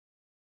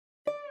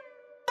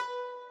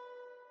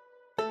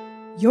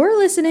You're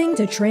listening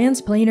to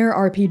Transplanar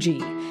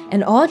RPG,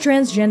 an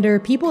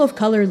all-transgender,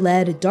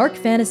 people-of-color-led dark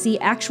fantasy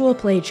actual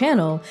play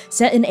channel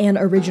set in an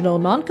original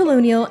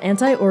non-colonial,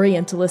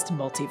 anti-orientalist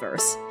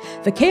multiverse.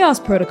 The Chaos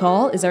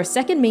Protocol is our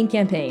second main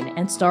campaign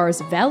and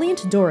stars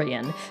Valiant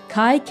Dorian,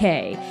 Kai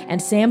K,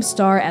 and Sam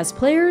Starr as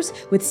players,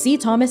 with C.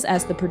 Thomas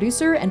as the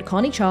producer and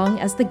Connie Chong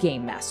as the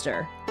game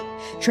master.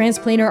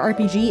 Transplanar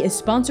RPG is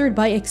sponsored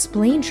by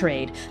Explain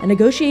Trade, a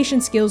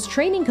negotiation skills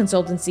training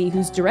consultancy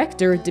whose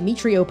director,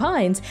 Dimitri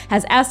Opines,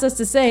 has asked us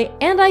to say,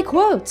 and I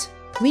quote,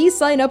 "Please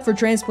sign up for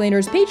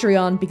Transplanar's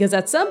Patreon because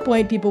at some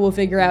point people will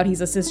figure out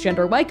he's a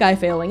cisgender white guy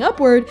failing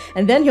upward,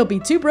 and then he'll be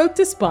too broke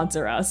to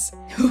sponsor us."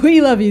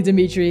 We love you,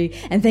 Dimitri,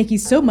 and thank you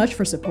so much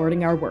for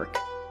supporting our work.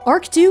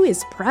 Arc 2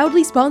 is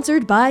proudly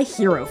sponsored by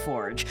Hero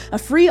Forge, a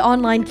free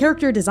online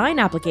character design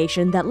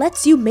application that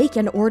lets you make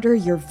and order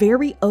your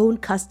very own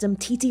custom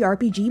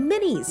TTRPG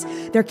minis.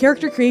 Their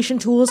character creation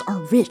tools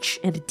are rich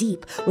and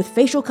deep, with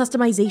facial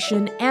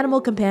customization,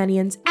 animal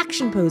companions,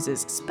 action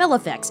poses, spell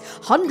effects,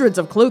 hundreds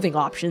of clothing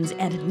options,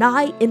 and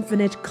nigh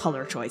infinite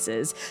color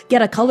choices.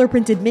 Get a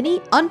color-printed mini,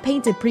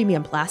 unpainted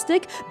premium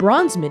plastic,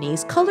 bronze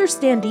minis, color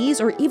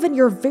standees, or even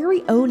your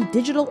very own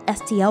digital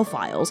STL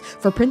files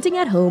for printing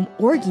at home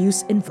or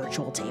use in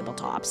virtual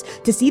tabletops.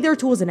 To see their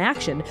tools in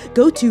action,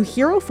 go to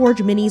Hero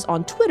Forge Minis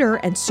on Twitter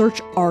and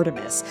search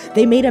Artemis.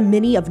 They made a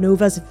mini of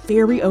Nova's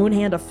very own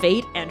Hand of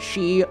Fate, and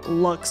she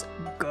looks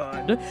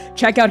good.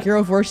 Check out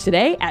Hero Forge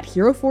today at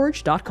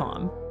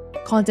heroforge.com.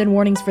 Content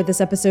warnings for this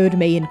episode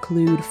may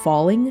include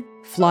falling,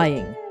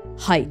 flying,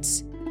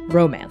 heights,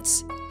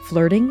 romance,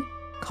 flirting,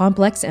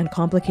 complex and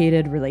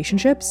complicated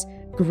relationships,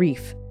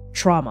 grief,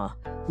 trauma,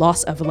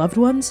 loss of loved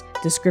ones,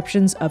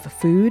 descriptions of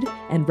food,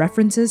 and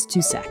references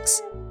to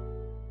sex.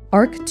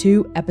 Arc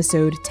 2,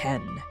 Episode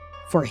 10,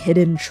 For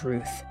Hidden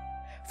Truth,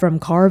 from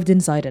Carved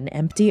Inside an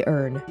Empty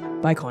Urn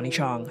by Connie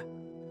Chong.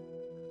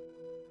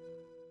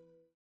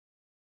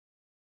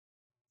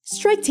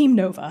 Strike Team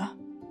Nova.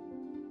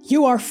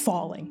 You are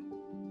falling.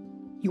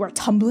 You are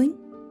tumbling.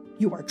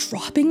 You are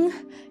dropping.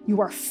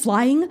 You are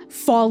flying,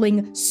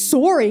 falling,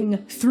 soaring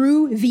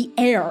through the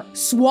air,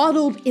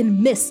 swaddled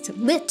in mist,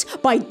 lit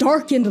by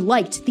darkened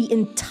light, the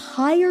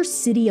entire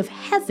city of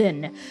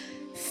heaven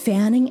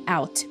fanning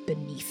out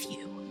beneath you.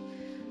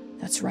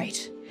 That's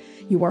right,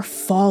 you are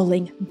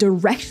falling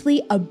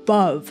directly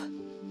above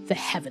the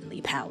Heavenly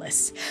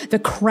Palace, the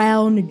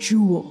crown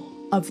jewel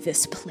of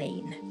this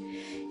plane.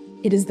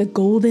 It is the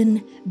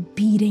golden,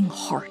 beating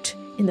heart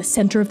in the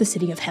center of the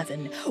city of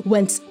heaven,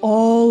 whence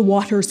all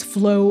waters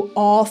flow,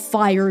 all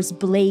fires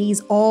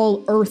blaze,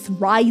 all earth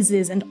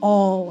rises, and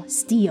all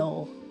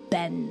steel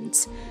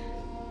bends.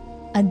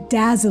 A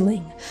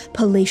dazzling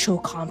palatial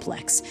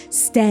complex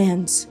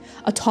stands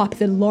atop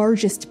the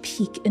largest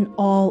peak in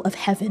all of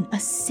heaven, a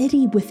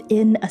city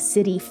within a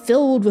city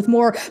filled with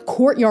more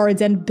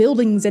courtyards and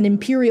buildings and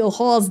imperial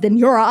halls than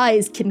your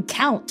eyes can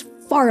count,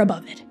 far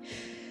above it.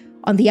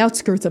 On the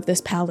outskirts of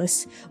this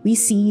palace, we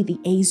see the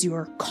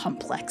azure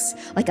complex,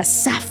 like a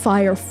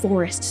sapphire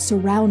forest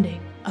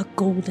surrounding a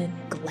golden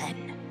glen.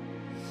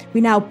 We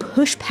now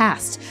push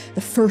past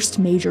the first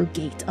major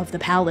gate of the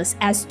palace,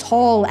 as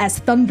tall as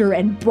thunder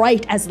and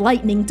bright as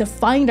lightning, to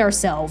find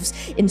ourselves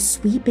in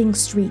sweeping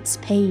streets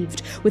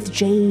paved with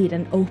jade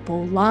and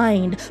opal,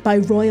 lined by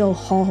royal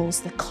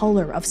halls the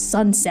color of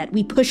sunset.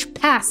 We push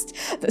past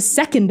the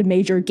second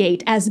major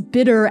gate, as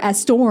bitter as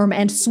storm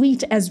and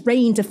sweet as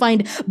rain, to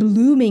find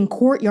blooming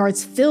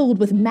courtyards filled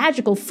with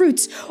magical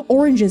fruits,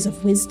 oranges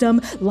of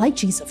wisdom,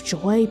 lychees of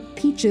joy,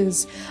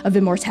 peaches of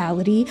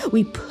immortality.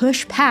 We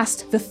push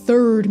past the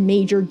third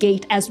major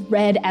gate, as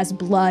red as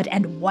blood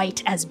and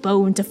white as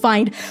bone, to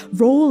find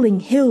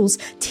rolling hills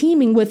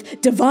teeming with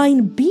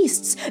divine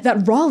beasts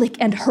that frolic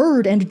and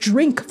herd and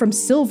drink from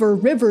silver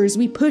rivers.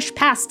 We push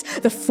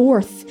past the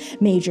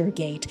fourth major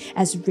gate,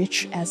 as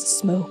rich as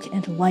smoke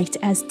and light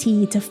as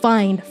tea, to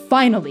find,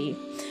 finally,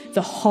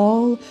 the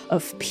Hall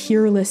of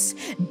Peerless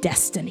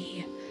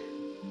Destiny,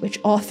 which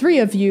all three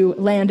of you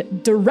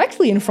land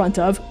directly in front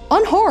of,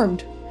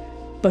 unharmed,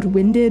 but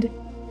winded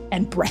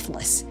and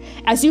breathless.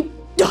 As you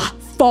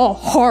fall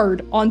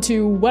hard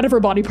onto whatever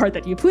body part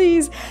that you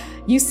please,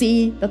 you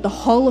see that the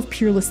Hall of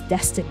Peerless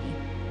Destiny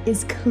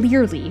is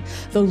clearly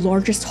the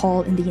largest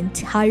hall in the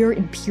entire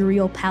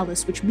Imperial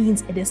Palace, which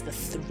means it is the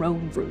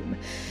throne room.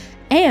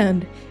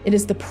 And it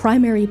is the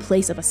primary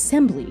place of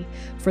assembly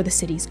for the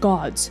city's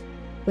gods,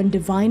 when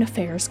divine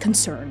affairs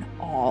concern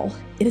all.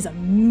 It is a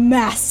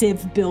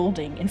massive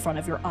building in front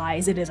of your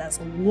eyes. It is as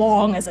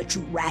long as a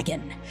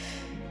dragon.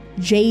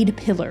 Jade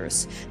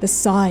pillars, the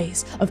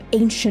size of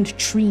ancient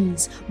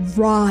trees,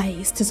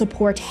 rise to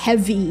support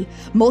heavy,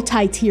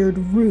 multi-tiered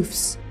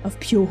roofs of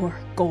pure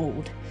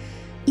gold.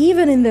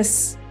 Even in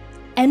this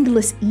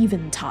endless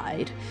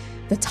eventide,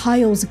 the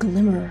tiles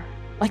glimmer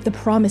like the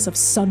promise of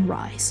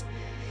sunrise.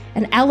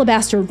 An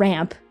alabaster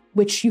ramp,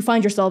 which you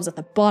find yourselves at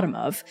the bottom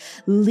of,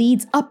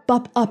 leads up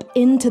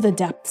into the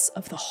depths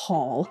of the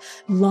hall,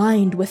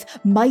 lined with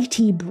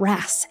mighty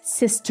brass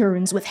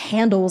cisterns with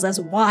handles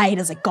as wide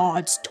as a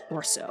god's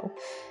torso.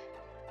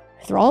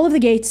 Through all of the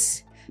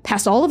gates,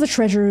 Past all of the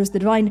treasures, the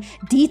divine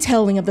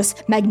detailing of this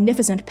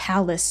magnificent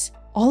palace,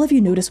 all of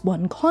you notice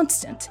one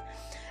constant: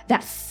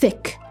 that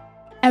thick,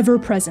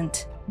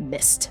 ever-present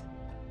mist.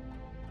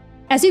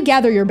 As you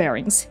gather your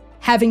bearings,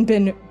 having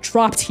been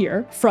dropped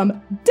here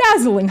from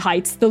dazzling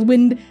heights, the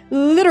wind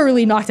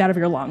literally knocked out of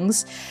your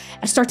lungs,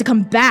 and start to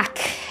come back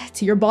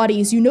to your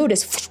bodies, you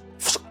notice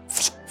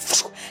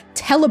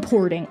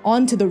teleporting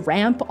onto the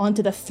ramp,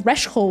 onto the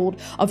threshold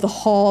of the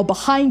hall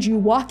behind you,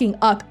 walking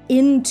up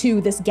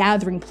into this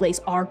gathering place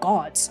are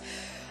gods.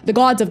 The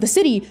gods of the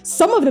city,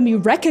 some of them you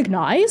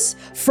recognize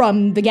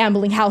from the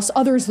gambling house,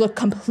 others look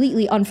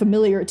completely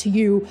unfamiliar to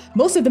you.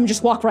 Most of them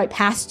just walk right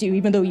past you,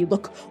 even though you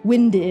look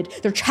winded.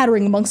 They're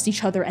chattering amongst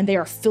each other and they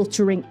are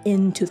filtering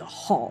into the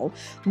hall.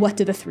 What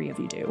do the three of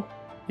you do?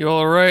 You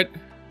all right?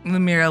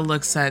 Lumira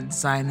looks at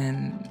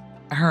Zynon,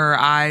 her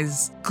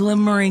eyes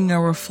glimmering a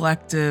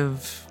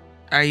reflective,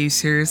 "Are you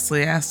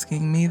seriously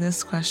asking me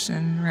this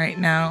question right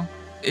now?"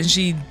 And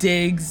she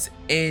digs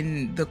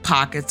in the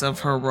pockets of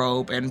her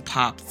robe and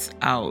pops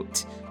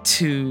out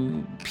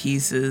 2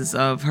 pieces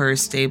of her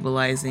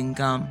stabilizing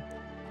gum.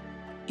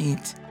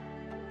 Eat.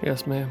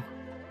 Yes, ma'am.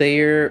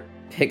 Thayer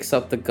picks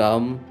up the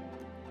gum,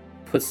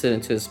 puts it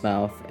into his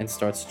mouth, and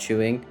starts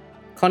chewing.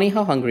 Connie,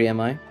 how hungry am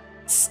I?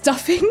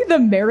 Stuffing the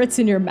merits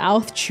in your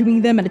mouth,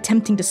 chewing them, and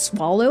attempting to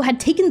swallow had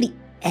taken the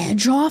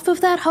edge off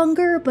of that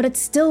hunger, but it's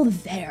still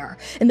there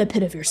in the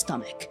pit of your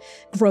stomach,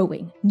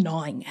 growing,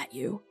 gnawing at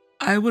you.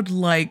 I would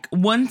like,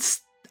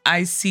 once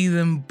I see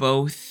them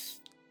both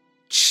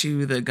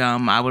chew the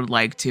gum, I would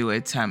like to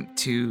attempt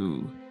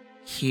to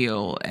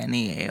heal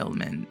any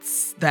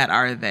ailments that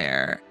are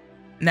there.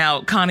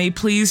 Now, Connie,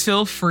 please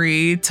feel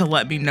free to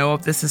let me know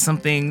if this is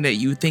something that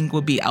you think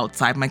will be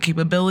outside my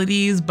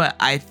capabilities, but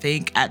I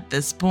think at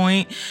this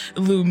point,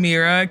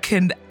 Lumira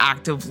can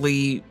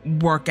actively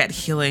work at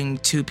healing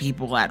 2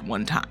 people at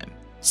one time.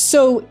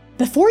 So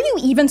before you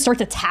even start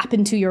to tap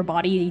into your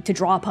body to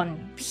draw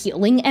upon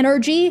healing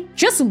energy,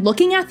 just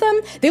looking at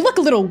them, they look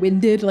a little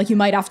winded, like you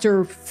might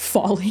after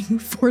falling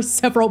for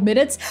several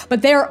minutes,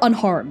 but they're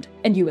unharmed,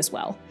 and you as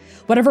well.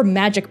 Whatever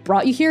magic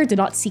brought you here did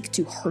not seek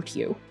to hurt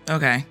you.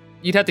 Okay.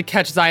 You'd have to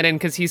catch Zynon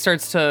because he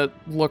starts to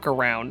look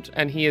around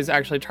and he is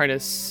actually trying to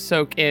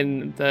soak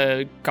in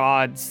the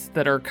gods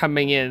that are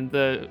coming in,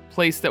 the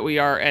place that we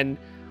are, and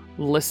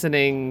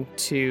listening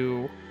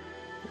to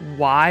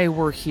why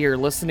we're here,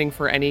 listening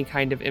for any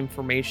kind of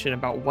information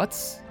about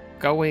what's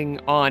going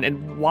on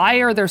and why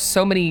are there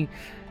so many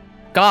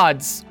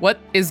gods? What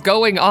is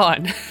going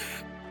on?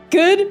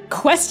 Good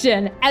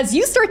question. As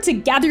you start to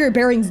gather your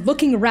bearings,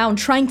 looking around,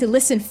 trying to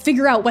listen,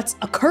 figure out what's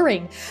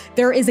occurring,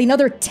 there is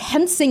another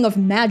tensing of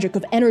magic,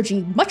 of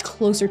energy, much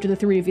closer to the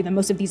 3 of you than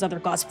most of these other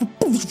gods.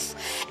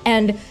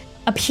 And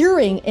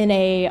appearing in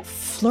a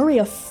flurry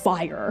of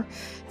fire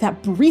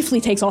that briefly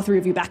takes all 3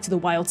 of you back to the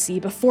Wild Sea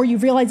before you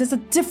realize it's a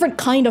different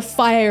kind of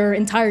fire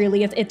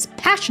entirely. It's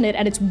passionate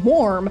and it's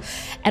warm,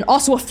 and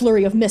also a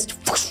flurry of mist.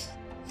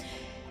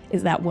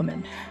 Is that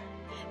woman.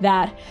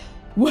 That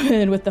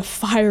woman with the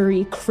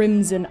fiery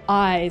crimson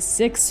eyes,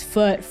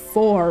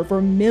 6'4",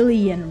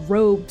 vermilion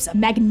robes, a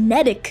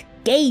magnetic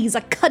gaze,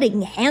 a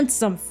cutting,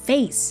 handsome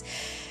face.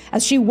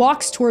 As she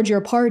walks towards your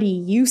party,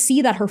 you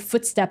see that her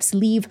footsteps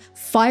leave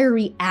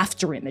fiery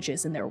after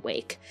images in their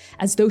wake,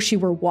 as though she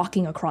were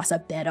walking across a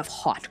bed of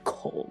hot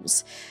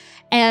coals.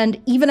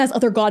 And even as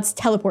other gods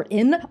teleport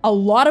in, a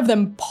lot of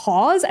them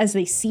pause as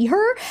they see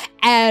her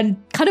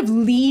and kind of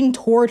lean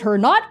toward her,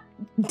 not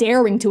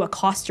daring to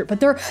accost her,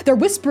 but they're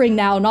whispering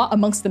now, not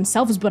amongst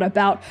themselves, but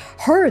about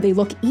her. They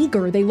look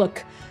eager, they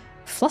look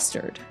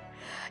flustered.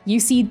 You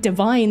see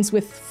divines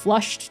with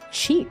flushed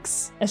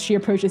cheeks as she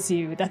approaches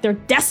you, that they're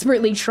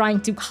desperately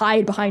trying to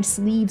hide behind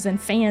sleeves and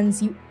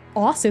fans. You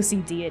also see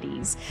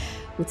deities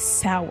with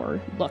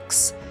sour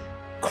looks,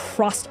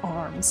 crossed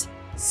arms,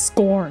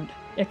 scorned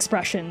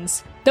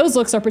expressions. Those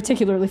looks are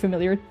particularly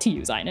familiar to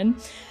you, Zynon.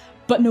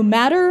 But no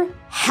matter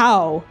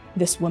how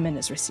this woman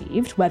is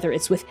received, whether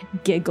it's with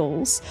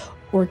giggles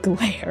or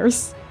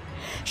glares,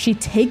 she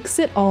takes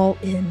it all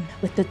in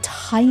with the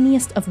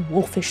tiniest of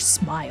wolfish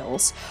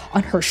smiles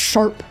on her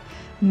sharp,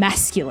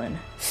 masculine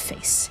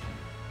face.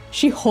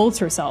 She holds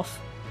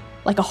herself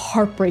like a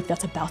heartbreak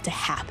that's about to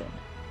happen.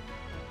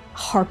 A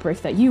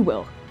heartbreak that you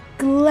will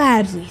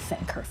gladly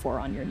thank her for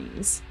on your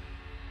knees.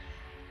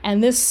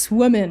 And this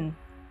woman,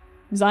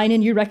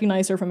 Zynon, you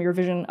recognize her from your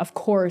vision, of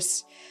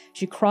course.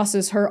 She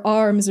crosses her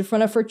arms in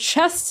front of her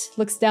chest,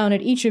 looks down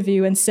at each of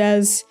you, and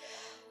says,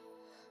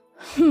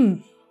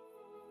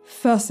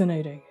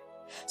 Fascinating.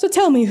 So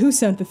tell me, who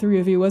sent the 3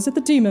 of you? Was it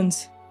the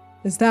demons?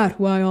 Is that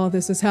why all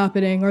this is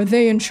happening? Are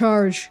they in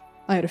charge?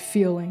 I had a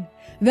feeling.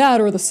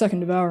 That or the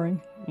second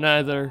devouring.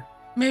 Neither.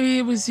 Maybe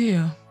it was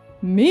you.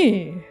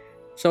 Me?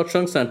 Xiao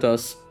Cheng sent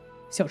us.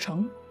 Xiao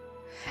Cheng.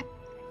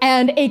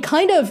 And a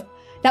kind of,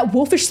 that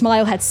wolfish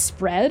smile had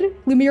spread,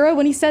 Lumira,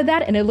 when he said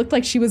that, and it looked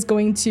like she was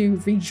going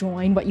to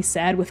rejoin what you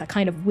said with a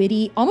kind of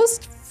witty,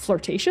 almost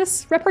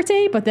flirtatious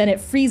repartee, but then it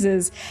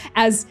freezes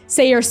as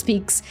Sayer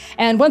speaks.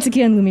 And once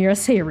again, Lumira,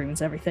 Sayer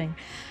ruins everything.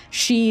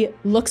 She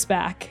looks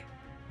back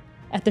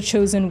at the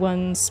Chosen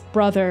One's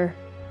brother,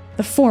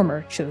 the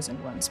former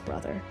Chosen One's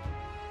brother.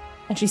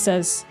 And she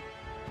says,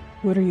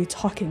 "What are you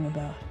talking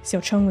about?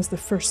 Xiao Cheng was the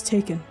first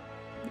taken."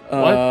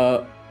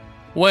 What?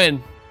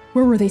 When?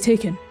 Where were they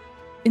taken?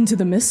 Into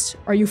the mist?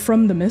 Are you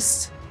from the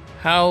mist?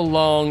 How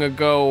long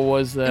ago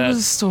was It that? was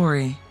a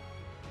story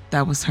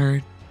that was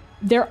heard.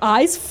 Their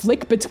eyes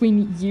flick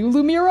between you,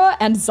 Lumira,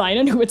 and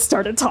Zynon, who had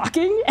started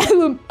talking,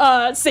 and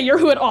Sayer,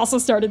 who had also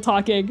started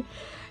talking.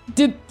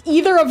 Did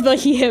either of the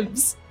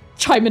hims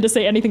chime in to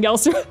say anything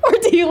else, or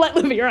do you let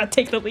Lumira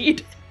take the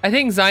lead? I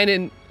think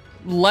Zynon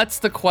lets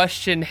the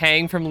question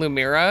hang from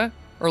Lumira,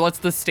 or lets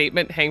the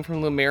statement hang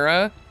from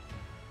Lumira,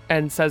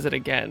 and says it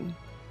again.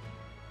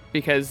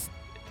 Because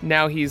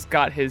now he's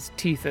got his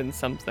teeth in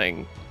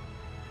something.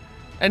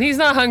 And he's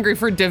not hungry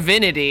for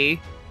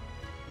divinity,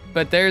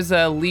 but there's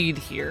a lead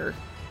here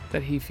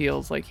that he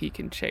feels like he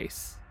can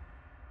chase.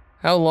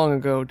 How long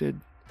ago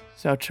did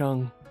Xiao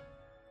Cheng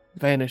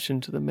vanish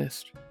into the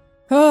mist?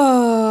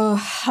 Oh,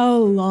 how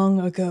long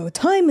ago?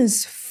 Time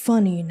is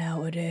funny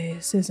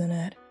nowadays, isn't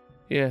it?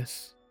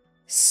 Yes.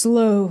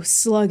 Slow,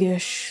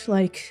 sluggish,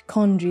 like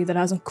congee that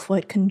hasn't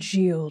quite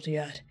congealed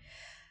yet.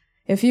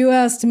 If you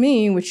asked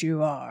me, which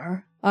you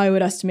are, I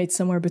would estimate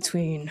somewhere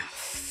between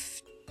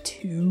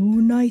 2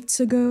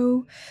 nights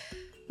ago.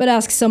 But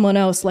ask someone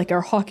else, like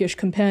our hawkish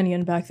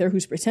companion back there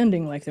who's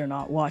pretending like they're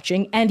not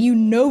watching, and you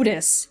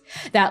notice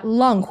that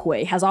Lang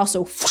Hui has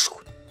also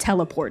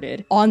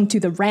teleported onto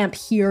the ramp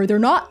here. They're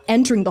not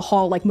entering the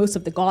hall like most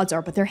of the gods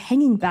are, but they're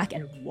hanging back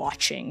and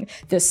watching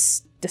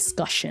this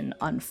discussion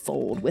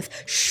unfold with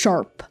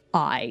sharp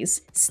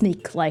eyes,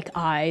 snake-like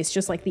eyes,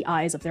 just like the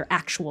eyes of their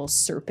actual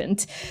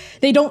serpent.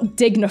 They don't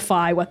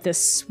dignify what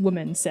this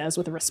woman says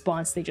with a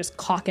response. They just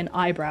cock an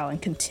eyebrow and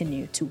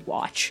continue to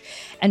watch.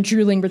 And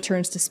Drooling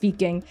returns to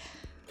speaking.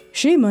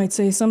 She might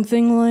say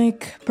something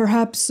like,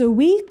 perhaps a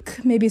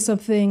week, maybe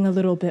something a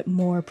little bit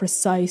more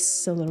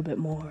precise, a little bit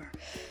more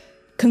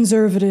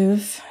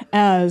conservative,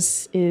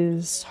 as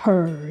is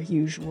her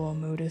usual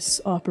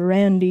modus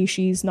operandi.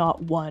 She's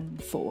not one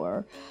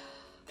for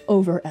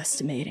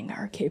overestimating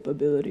our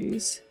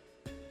capabilities.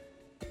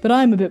 But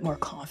I'm a bit more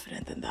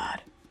confident than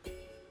that.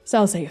 So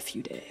I'll say a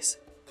few days.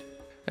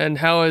 And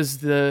how has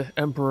the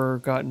Emperor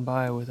gotten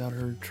by without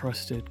her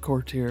trusted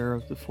courtier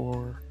of the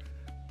four?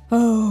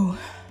 Oh,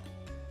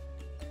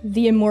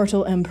 the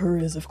immortal Emperor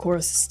is, of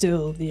course,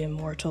 still the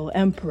immortal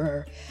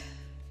Emperor.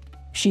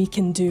 She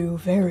can do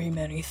very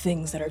many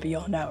things that are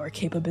beyond our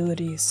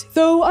capabilities.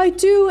 Though I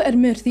do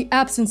admit the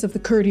absence of the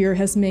courtier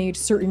has made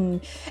certain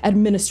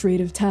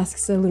administrative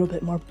tasks a little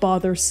bit more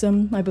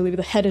bothersome. I believe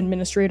the head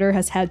administrator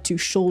has had to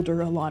shoulder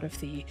a lot of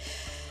the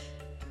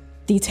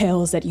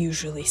details that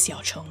usually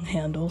Xiao Cheng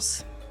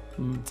handles.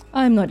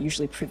 I'm not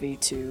usually privy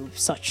to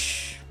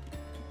such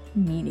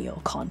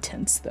menial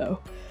contents, though.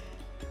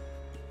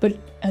 But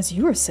as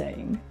you were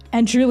saying,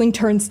 and Drooling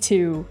turns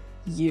to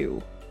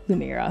you,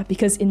 Lumira,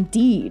 because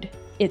indeed,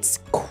 it's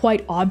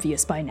quite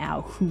obvious by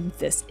now who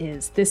this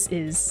is. This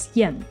is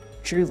Yen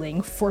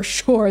Drooling, for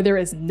sure. There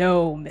is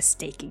no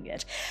mistaking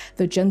it.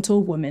 The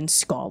gentlewoman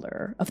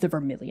scholar of the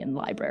Vermilion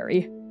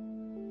Library.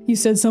 You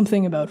said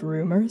something about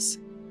rumors?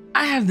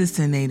 I have this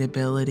innate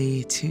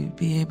ability to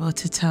be able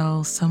to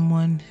tell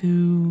someone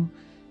who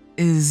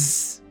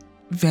is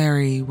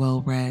very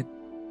well read.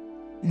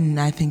 And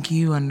I think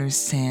you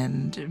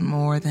understand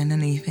more than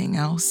anything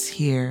else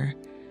here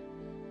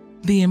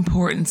the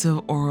importance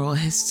of oral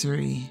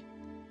history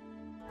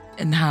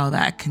and how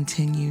that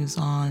continues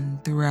on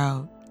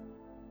throughout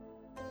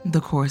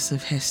the course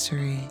of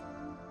history.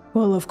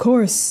 Well, of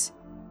course.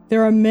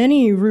 There are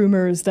many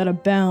rumors that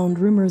abound,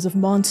 rumors of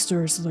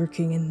monsters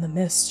lurking in the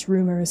mist,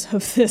 rumors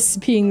of this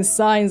being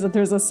signs that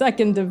there's a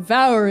second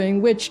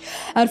devouring, which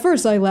at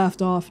first I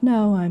laughed off,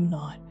 now I'm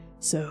not.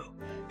 So,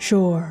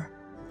 sure.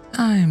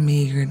 I'm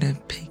eager to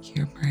pick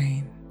your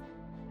brain.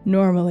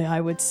 Normally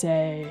I would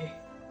say,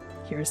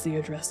 here's the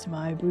address to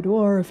my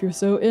boudoir if you're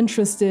so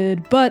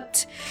interested,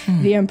 but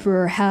the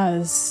Emperor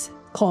has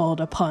called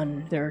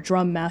upon their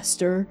drum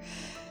master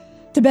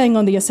to bang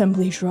on the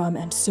assembly drum,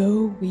 and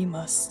so we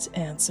must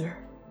answer.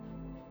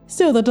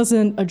 Still, that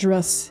doesn't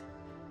address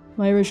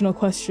my original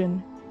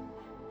question.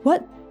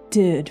 What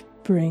did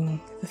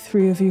bring the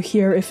three of you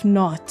here, if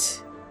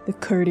not the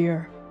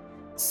courtier?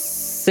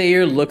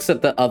 Sayer looks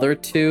at the other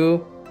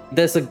two.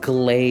 There's a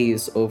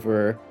glaze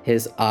over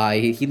his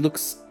eye. He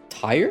looks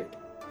tired.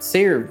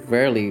 Sayer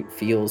rarely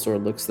feels or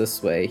looks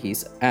this way.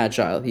 He's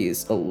agile,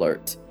 he's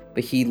alert,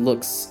 but he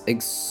looks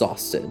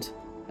exhausted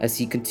as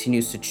he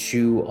continues to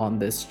chew on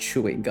this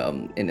chewing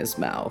gum in his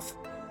mouth.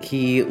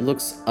 He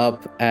looks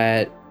up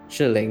at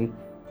Zhiling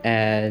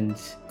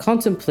and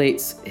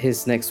contemplates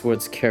his next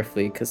words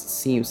carefully because it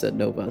seems that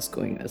Nova is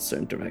going a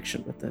certain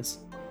direction with this.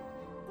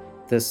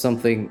 There's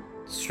something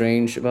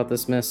strange about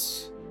this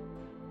mist.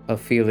 A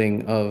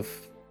feeling of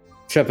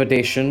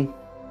trepidation,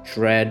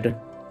 dread,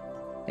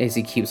 as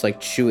he keeps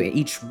chewing.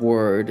 Each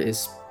word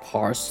is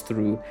parsed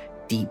through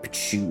deep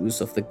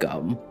chews of the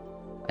gum,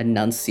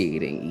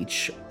 enunciating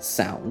each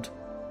sound.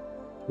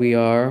 We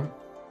are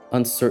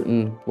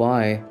uncertain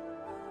why.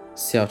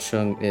 Xiao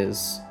Cheng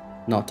is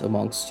not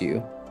amongst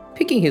you.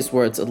 Picking his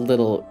words a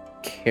little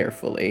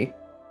carefully,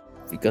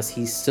 because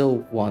he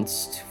still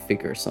wants to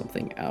figure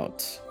something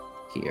out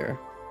here.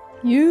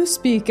 You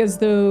speak as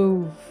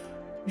though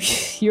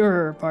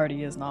your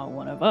party is not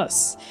one of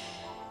us.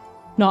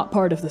 Not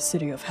part of the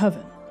city of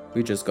heaven.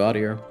 We just got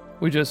here.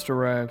 We just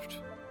arrived.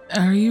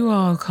 Are you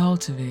all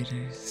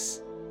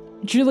cultivators?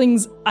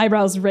 Drilling's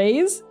eyebrows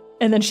raise,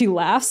 and then she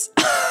laughs.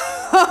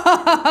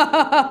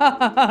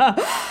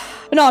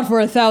 Not for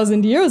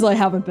 1,000 years I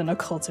haven't been a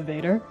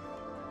cultivator.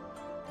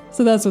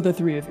 So that's what the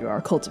three of you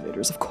are,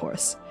 cultivators, of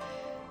course.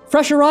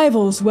 Fresh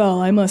arrivals,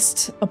 well, I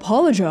must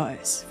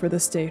apologize for the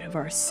state of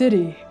our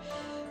city.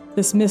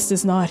 This mist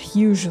is not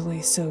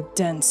usually so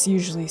dense,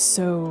 usually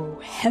so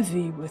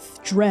heavy with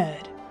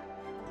dread.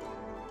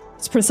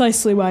 It's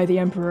precisely why the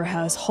Emperor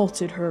has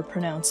halted her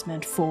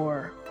pronouncement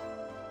for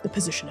the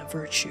position of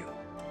virtue.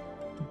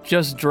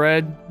 Just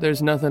dread.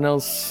 There's nothing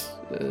else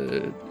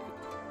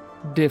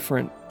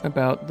different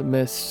about the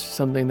mist,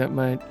 something that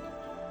might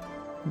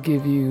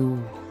give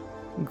you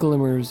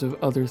glimmers of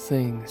other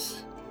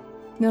things.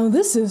 Now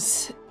this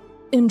is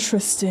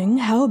interesting.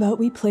 How about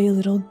we play a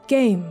little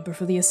game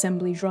before the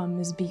assembly drum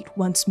is beat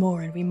once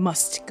more and we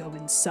must go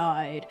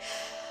inside.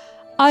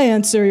 I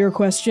answer your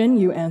question,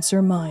 you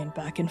answer mine.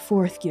 Back and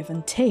forth, give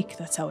and take.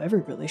 That's how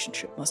every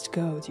relationship must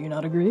go. Do you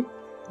not agree?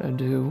 I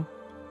do.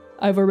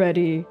 I've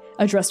already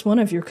addressed one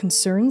of your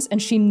concerns,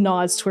 and she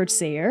nods towards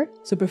Sayer.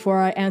 So before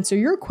I answer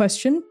your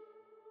question,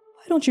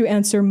 why don't you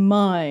answer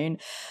mine?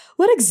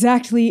 What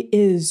exactly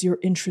is your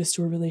interest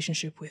or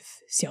relationship with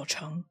Xiao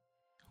Cheng?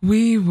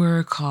 We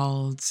were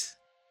called,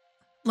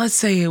 let's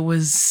say it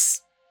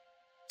was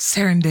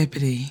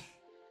serendipity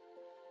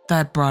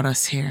that brought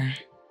us here.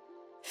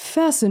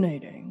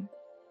 Fascinating.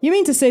 You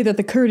mean to say that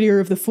the courtier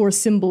of the four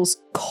symbols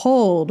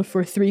called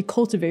for 3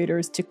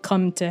 cultivators to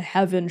come to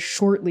heaven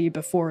shortly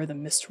before the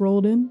mist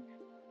rolled in?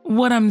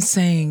 What I'm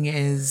saying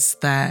is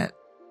that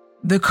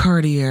the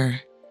courtier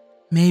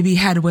maybe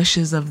had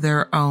wishes of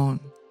their own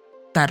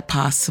that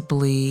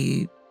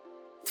possibly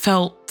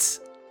felt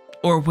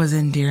or was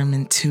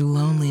endearment to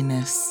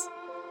loneliness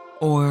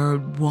or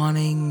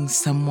wanting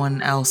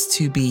someone else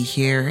to be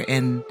here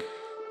and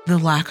the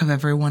lack of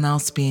everyone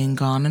else being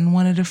gone and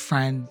wanted a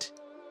friend.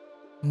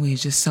 We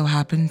just so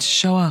happened to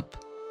show up.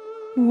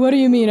 What do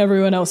you mean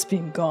everyone else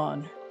being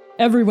gone?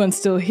 Everyone's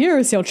still here.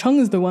 Xiao Cheng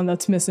is the one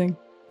that's missing,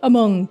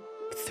 among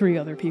 3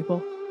 other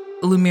people.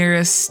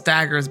 Lumira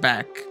staggers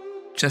back,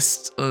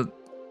 just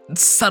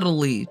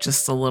subtly,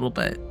 just a little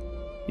bit.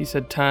 You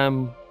said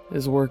time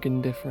is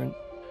working different,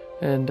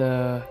 and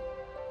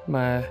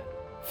my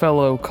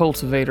fellow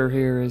cultivator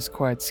here is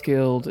quite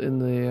skilled in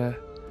the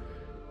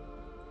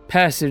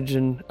passage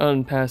and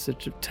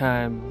unpassage of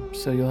time,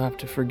 so you'll have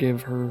to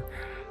forgive her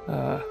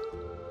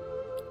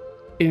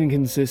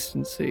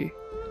inconsistency.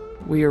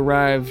 We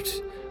arrived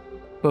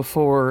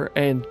before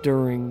and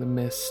during the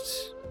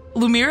mist.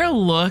 Lumira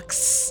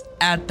looks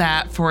at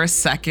that for a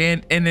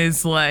second and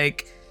is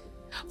like,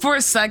 for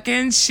a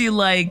second, she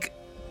like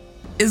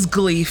is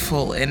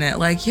gleeful in it.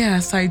 Like,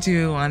 yes, I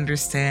do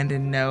understand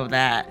and know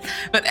that.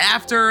 But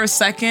after a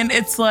second,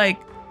 it's like,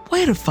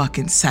 wait a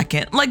fucking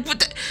second. Like,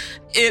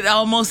 it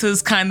almost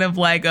is kind of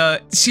like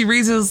she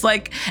reads it as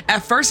like,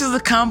 at first it's a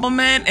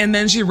compliment and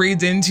then she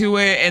reads into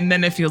it and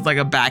then it feels like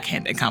a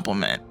backhanded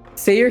compliment.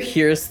 Sayer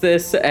hears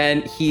this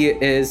and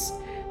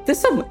there's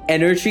some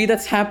energy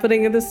that's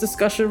happening in this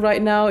discussion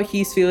right now.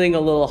 He's feeling a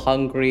little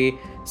hungry.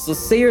 So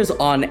Sayer's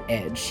on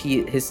edge.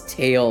 His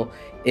tail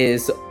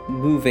is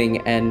moving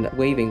and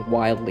waving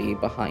wildly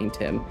behind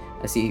him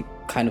as he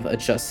kind of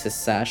adjusts his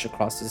sash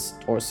across his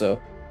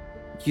torso.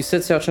 You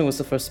said Xiao Cheng was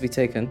the first to be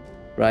taken,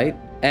 right?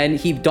 And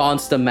he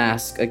dons the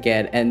mask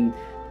again. And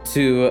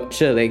to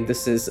Zhiling,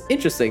 this is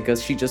interesting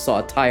because she just saw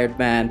a tired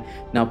man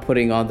now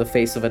putting on the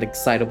face of an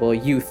excitable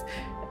youth.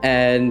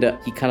 And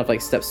he kind of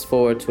like steps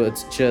forward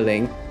towards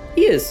Zhiling.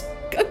 He is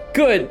a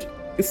good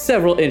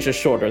several inches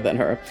shorter than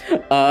her.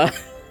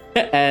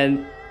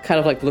 And kind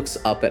of like looks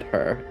up at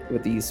her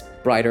with these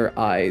brighter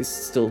eyes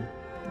still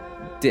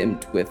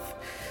dimmed with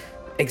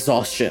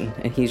exhaustion.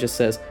 And he just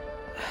says,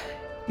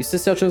 you said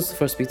Xiao Cheng was the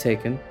first to be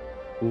taken.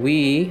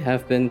 We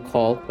have been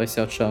called by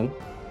Xiao Cheng.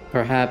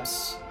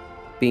 Perhaps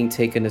being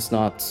taken is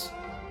not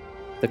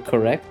the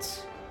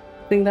correct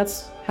thing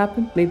that's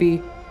happened.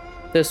 Maybe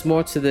there's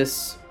more to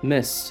this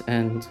mist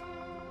and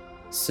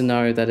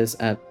scenario that is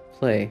at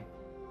play.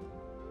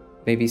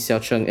 Maybe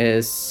Xiao Cheng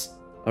is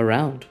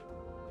around,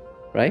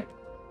 right?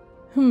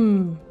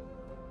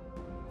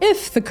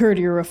 If the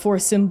courtier of 4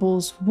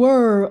 symbols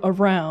were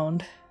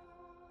around,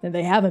 then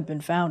they haven't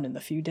been found in the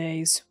few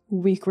days,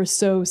 week or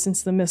so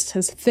since the mist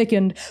has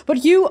thickened.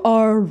 But you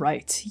are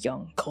right,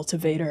 young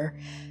cultivator.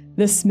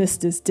 This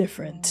mist is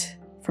different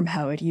from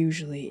how it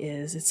usually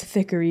is. It's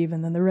thicker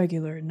even than the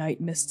regular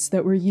night mists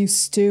that we're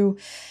used to.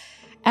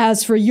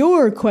 As for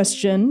your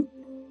question,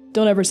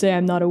 don't ever say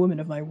I'm not a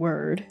woman of my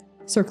word.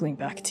 Circling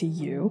back to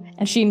you,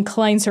 and she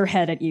inclines her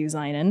head at you,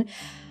 Zynon.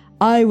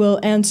 I will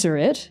answer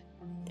it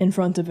in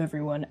front of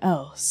everyone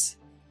else.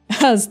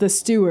 As the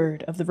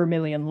steward of the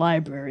Vermilion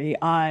Library,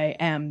 I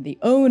am the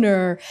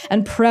owner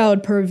and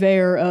proud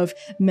purveyor of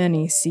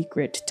many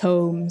secret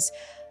tomes,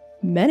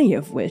 many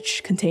of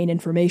which contain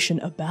information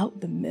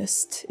about the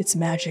mist, its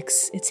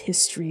magics, its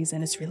histories,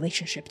 and its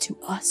relationship to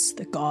us,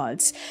 the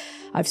gods.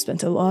 I've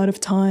spent a lot of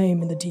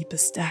time in the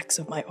deepest stacks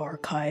of my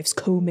archives,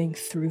 combing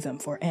through them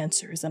for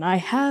answers, and I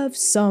have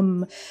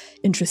some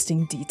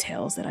interesting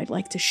details that I'd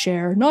like to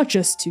share, not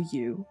just to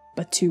you,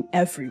 but to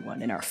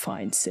everyone in our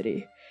fine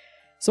city.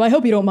 So I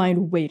hope you don't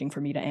mind waiting for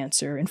me to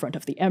answer in front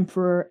of the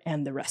Emperor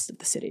and the rest of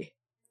the city.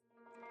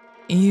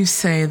 You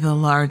say the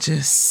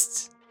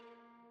largest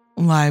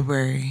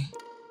library.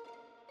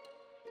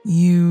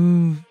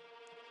 You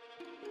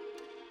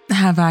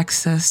have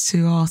access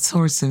to all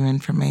sorts of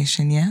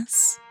information,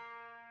 yes?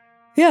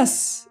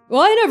 Yes.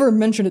 Well, I never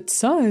mentioned its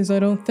size, I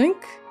don't think.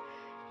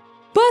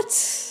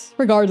 But,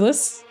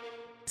 regardless.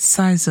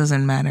 Size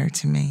doesn't matter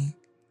to me,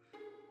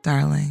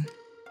 darling.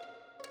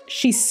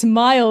 She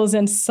smiles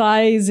and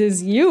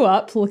sizes you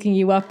up, looking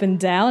you up and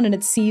down, and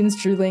it seems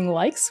Drooling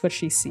likes what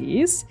she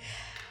sees.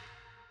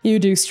 You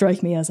do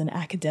strike me as an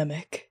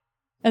academic,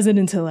 as an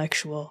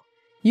intellectual.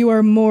 You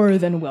are more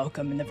than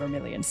welcome in the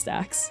Vermilion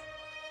Stacks.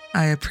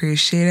 I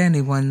appreciate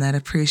anyone that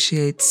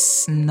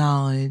appreciates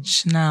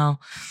knowledge. Now,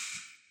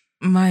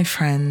 my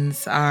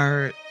friends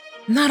are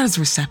not as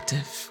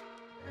receptive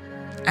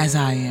as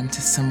I am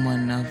to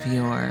someone of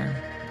your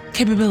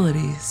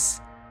capabilities.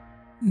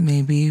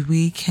 Maybe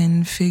we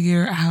can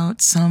figure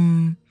out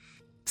something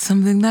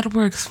that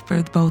works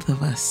for both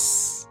of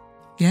us.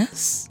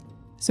 Yes?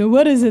 So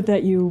what is it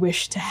that you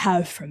wish to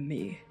have from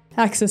me?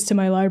 Access to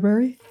my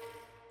library?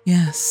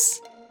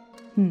 Yes.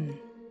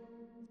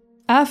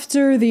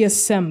 After the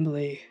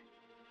assembly,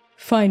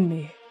 find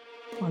me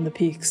on the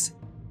peaks.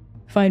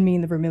 Find me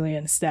in the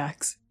Vermilion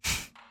Stacks.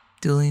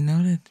 Duly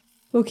noted.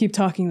 We'll keep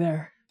talking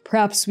there.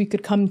 Perhaps we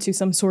could come to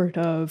some sort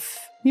of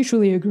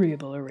mutually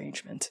agreeable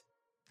arrangement.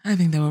 I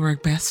think that would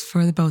work best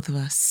for the both of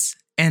us.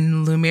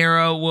 And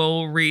Lumira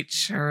will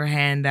reach her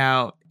hand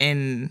out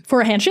in...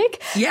 For a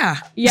handshake? Yeah.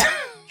 Yeah.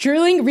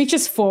 Drooling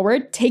reaches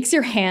forward, takes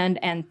your hand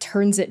and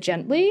turns it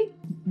gently,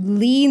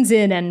 leans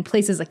in and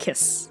places a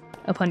kiss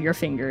upon your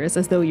fingers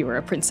as though you were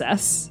a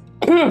princess.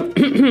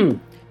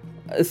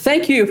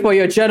 Thank you for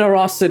your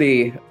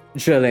generosity,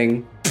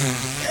 Drilling.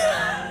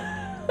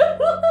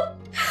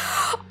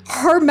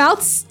 Her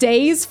mouth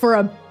stays for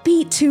a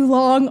beat too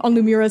long on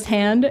Lumira's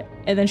hand,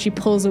 and then she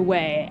pulls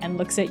away and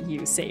looks at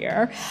you,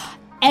 Sayer.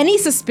 Any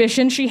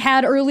suspicion she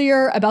had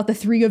earlier about the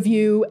three of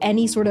you,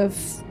 any sort of,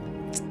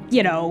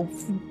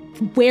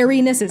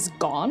 wariness is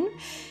gone.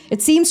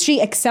 It seems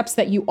she accepts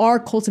that you are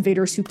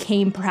cultivators who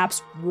came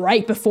perhaps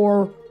right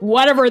before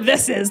whatever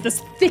this is,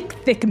 this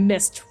thick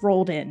mist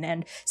rolled in,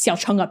 and Xiao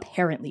Cheng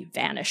apparently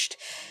vanished.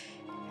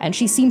 And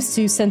she seems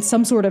to sense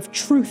some sort of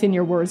truth in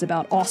your words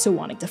about also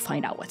wanting to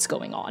find out what's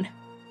going on.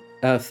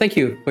 Thank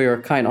you for your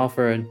kind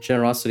offer and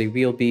generosity.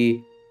 We'll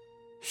be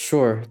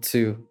sure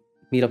to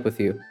meet up with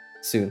you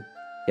soon.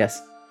 Yes.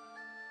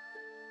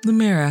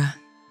 Lumira.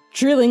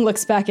 Drilling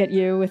looks back at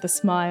you with a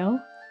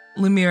smile.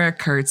 Lumira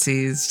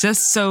curtsies,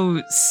 just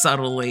so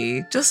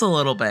subtly, just a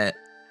little bit.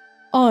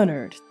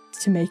 Honored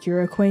to make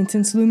your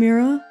acquaintance,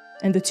 Lumira,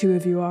 and the two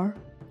of you are?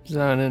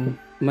 Zanin.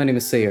 My name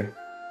is Sayer.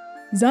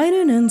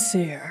 Zainin and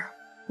Seer.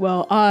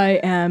 Well,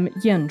 I am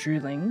Yen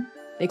Drooling.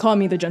 They call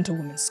me the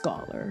Gentlewoman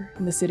Scholar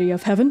in the City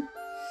of Heaven.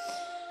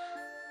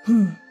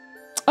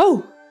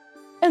 Oh,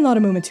 and not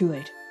a moment too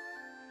late.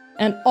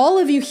 And all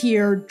of you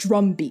hear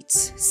drum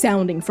beats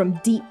sounding from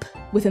deep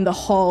within the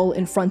hall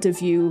in front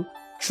of you.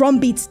 Drum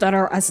beats that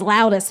are as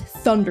loud as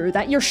thunder,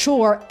 that you're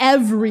sure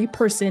every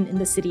person in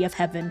the City of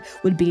Heaven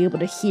would be able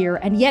to hear,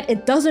 and yet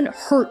it doesn't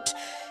hurt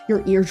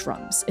your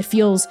eardrums. It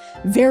feels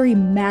very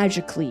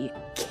magically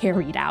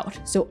carried out,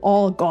 so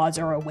all gods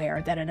are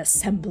aware that an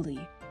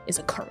assembly is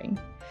occurring.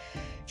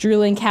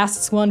 Drooling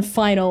casts one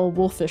final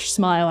wolfish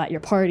smile at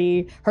your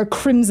party, her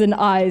crimson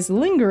eyes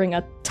lingering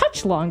a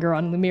touch longer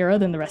on Lumira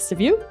than the rest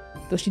of you,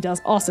 though she does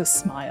also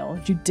smile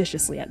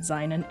judiciously at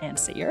Zainin and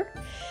Sayer.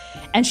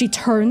 And she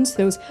turns,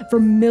 those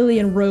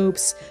vermilion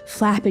robes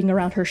flapping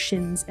around her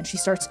shins, and she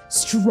starts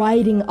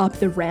striding up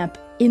the ramp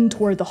in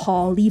toward the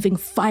hall, leaving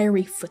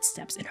fiery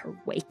footsteps in her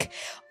wake.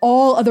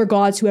 All other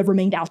gods who have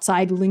remained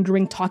outside,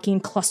 lingering, talking in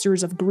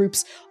clusters of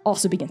groups,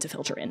 also begin to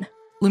filter in.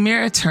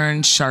 Lumira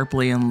turns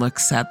sharply and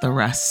looks at the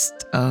rest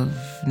of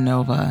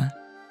Nova.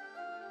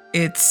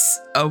 It's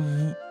a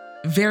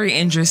very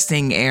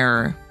interesting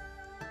air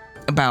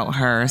about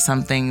her,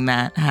 something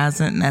that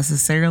hasn't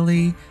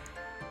necessarily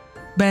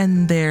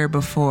been there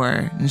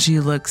before. And she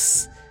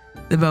looks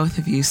the both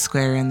of you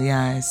square in the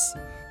eyes.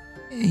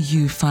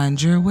 You find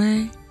your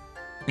way?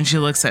 And she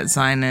looks at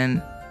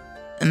Zainin,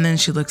 and then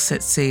she looks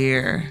at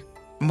Sayer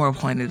more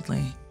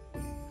pointedly.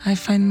 I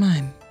find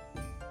mine.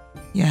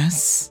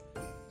 Yes.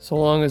 So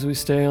long as we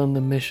stay on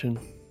the mission.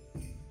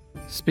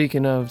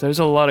 Speaking of, there's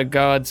a lot of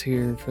gods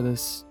here for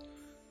this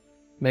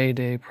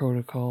Mayday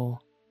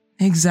protocol.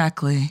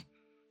 Exactly.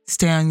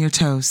 Stay on your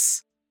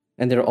toes.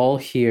 And they're all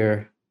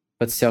here,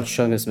 but Xiao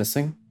Cheng is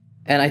missing?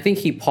 And I think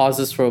he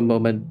pauses for a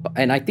moment,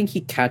 and I think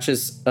he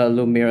catches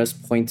Lumira's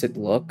pointed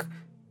look,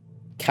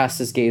 casts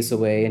his gaze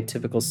away in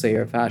typical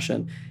Sayer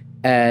fashion,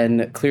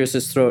 and clears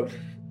his throat.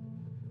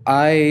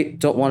 I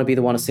don't want to be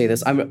the one to say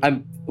this.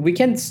 We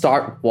can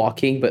start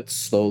walking, but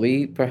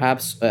slowly,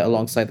 perhaps,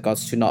 alongside the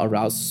gods to not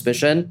arouse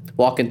suspicion.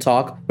 Walk and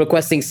talk,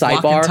 requesting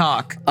sidebar. Walk and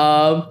talk.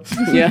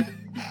 Yeah.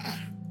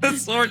 The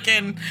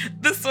Sorkin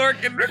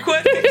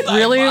requesting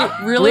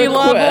sidebar. Really,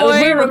 law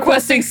boy,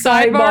 requesting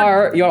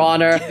sidebar, Your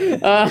Honor.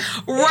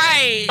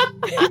 Right.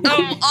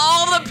 Of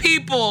all the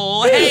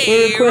people,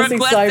 hey, requesting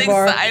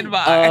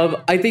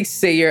sidebar. I think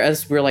Sayer,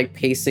 as we're like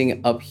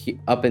pacing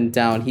up and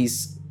down,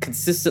 he's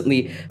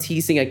consistently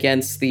teasing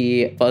against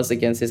the fuzz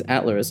against his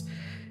antlers.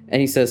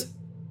 And he says,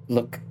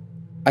 look,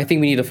 I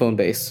think we need a phone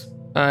base.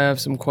 I have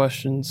some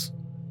questions.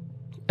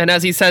 And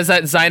as he says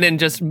that, Zynon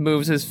just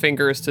moves his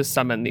fingers to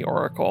summon the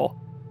oracle.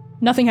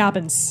 Nothing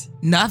happens.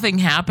 Nothing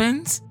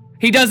happens?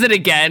 He does it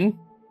again.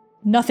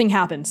 Nothing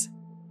happens.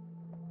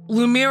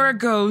 Lumira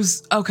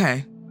goes,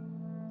 okay,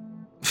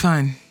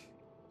 fine.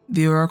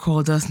 The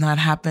oracle does not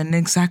happen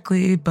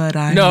exactly, but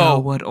I know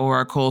what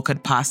oracle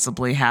could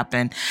possibly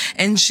happen.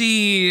 And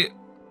she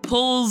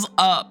pulls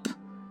up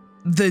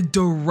the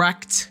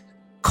direct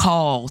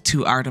call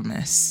to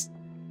Artemis.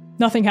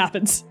 Nothing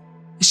happens.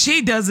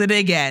 She does it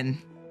again.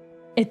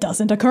 It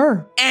doesn't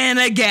occur. And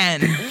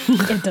again.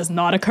 It does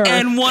not occur.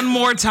 And one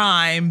more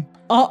time.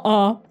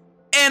 And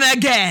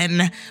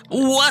again.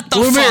 What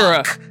the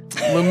fuck?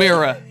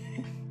 Lumira.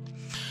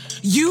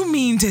 You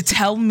mean to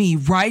tell me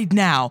right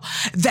now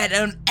that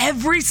on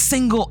every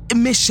single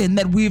mission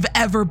that we've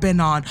ever been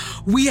on,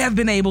 we have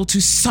been able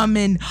to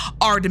summon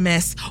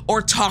Artemis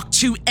or talk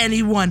to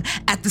anyone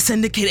at the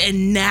Syndicate,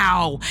 and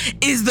now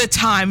is the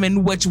time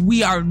in which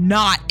we are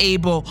not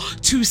able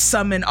to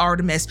summon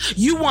Artemis?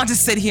 You want to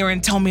sit here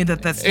and tell me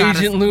that that's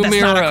not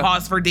a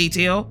cause for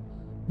detail?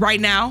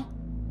 Right now?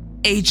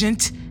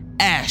 Agent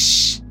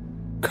Esh.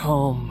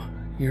 Calm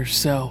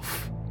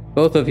yourself.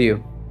 Both of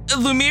you.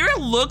 Lumira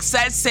looks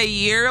at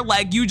Sayer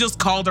like you just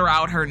called her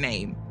out her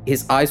name.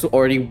 His eyes were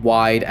already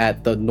wide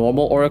at the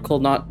normal oracle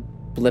not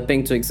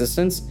blipping to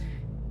existence.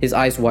 His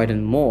eyes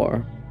widen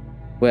more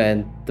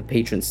when the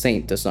patron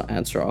saint does not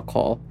answer our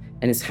call,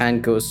 and his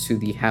hand goes to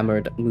the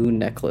hammered moon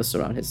necklace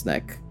around his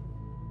neck.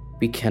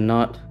 We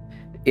cannot...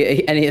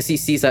 And as he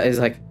sees that, he's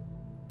like,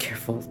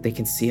 careful, they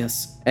can see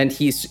us. And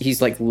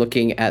he's like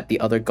looking at the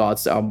other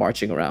gods that are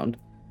marching around.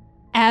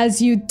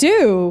 As you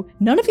do,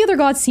 none of the other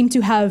gods seem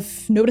to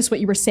have noticed what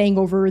you were saying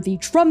over the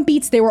drum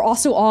beats. They were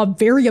also all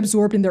very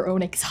absorbed in their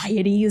own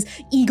anxieties,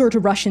 eager to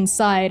rush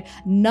inside.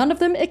 None of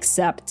them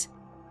except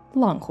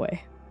Langhui.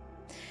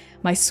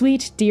 My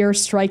sweet, dear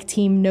strike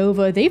team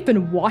Nova, they've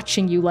been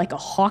watching you like a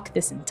hawk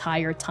this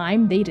entire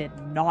time. They did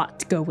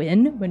not go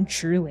in when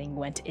Truling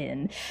went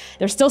in.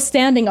 They're still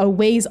standing a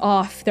ways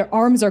off. Their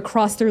arms are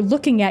crossed. They're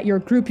looking at your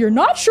group. You're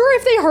not sure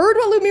if they heard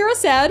what Lumira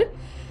said.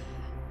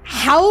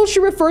 How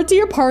she referred to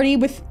your party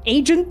with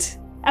agent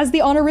as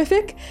the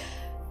honorific,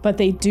 but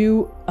they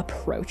do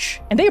approach,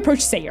 and they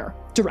approach Sayer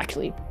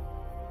directly.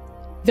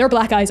 Their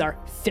black eyes are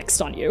fixed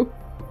on you.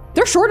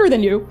 They're shorter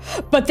than you,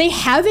 but they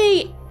have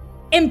a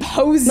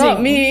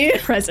imposing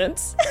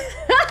presence.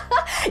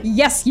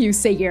 Yes, you,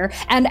 Sayer.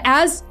 And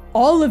as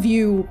all of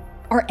you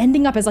are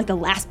ending up as like the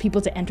last people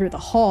to enter the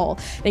hall,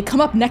 they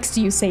come up next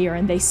to you, Sayer,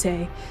 and they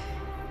say,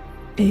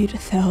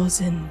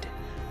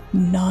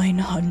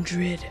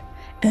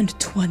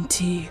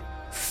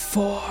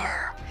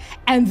 8,924.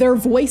 And their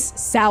voice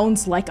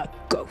sounds like a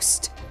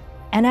ghost.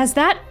 And as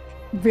that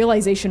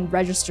realization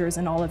registers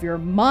in all of your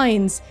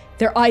minds,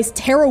 their eyes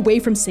tear away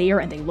from Sayer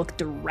and they look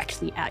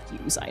directly at you,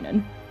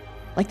 Zynon.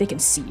 Like they can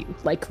see you.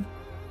 Like,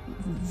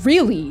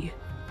 really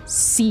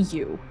see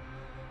you.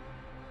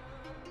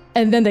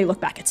 And then they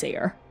look back at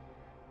Sayer.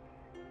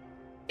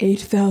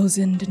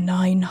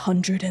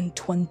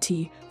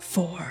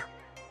 8,924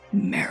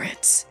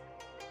 merits.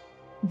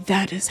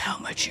 That is how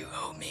much you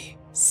owe me,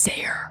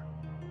 Sayer.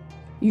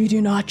 You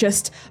do not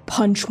just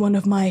punch one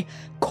of my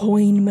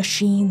coin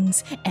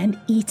machines and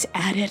eat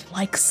at it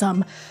like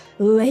some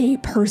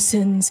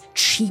layperson's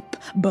cheap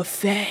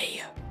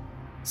buffet.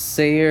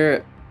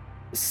 Sayer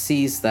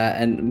sees that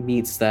and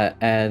meets that,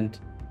 and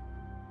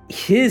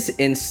his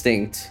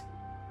instinct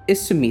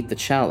is to meet the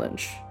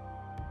challenge.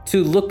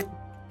 To look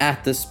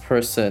at this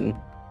person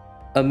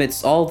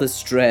amidst all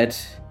this dread,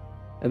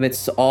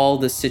 amidst all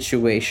the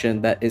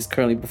situation that is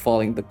currently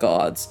befalling the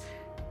gods.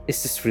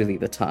 Is this really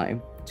the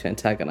time to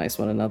antagonize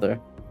one another?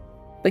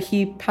 But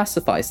he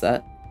pacifies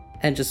that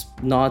and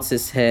just nods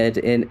his head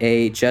in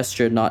a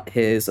gesture not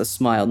his, a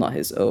smile not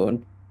his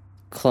own,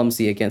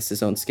 clumsy against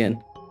his own skin.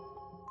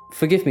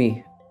 Forgive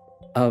me,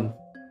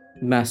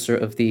 master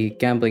of the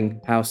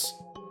gambling house.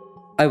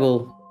 I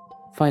will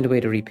find a way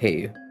to repay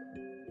you.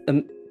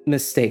 A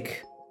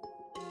mistake.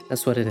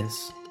 That's what it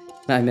is.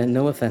 I meant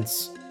no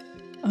offense.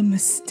 A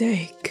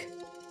mistake.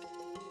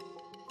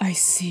 I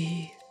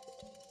see.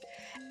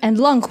 And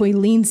Langhui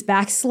leans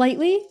back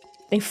slightly.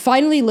 They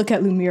finally look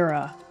at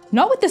Lumira.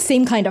 Not with the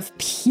same kind of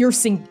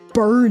piercing,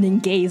 burning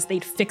gaze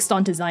they'd fixed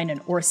onto Zion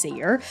or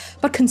Sayer,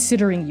 but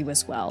considering you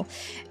as well.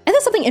 And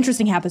then something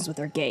interesting happens with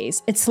their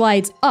gaze. It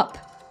slides up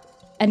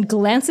and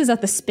glances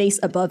at the space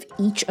above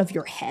each of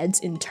your heads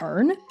in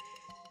turn,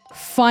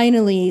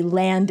 finally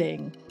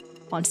landing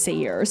on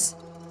Sayer's.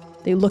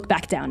 They look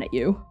back down at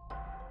you.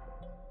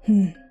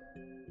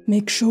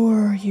 Make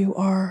sure you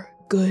are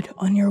good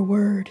on your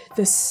word.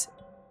 This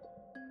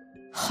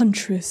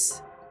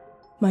huntress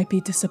might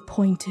be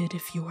disappointed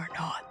if you are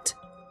not.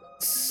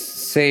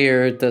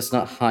 Sayer does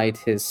not hide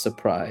his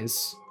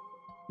surprise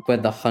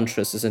when the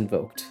huntress is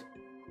invoked.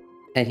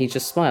 And he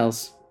just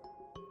smiles.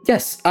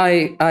 Yes,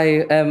 I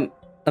am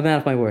a man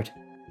of my word.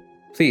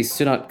 Please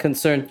do not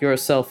concern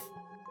yourself,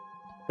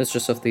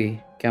 mistress of the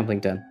gambling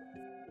den.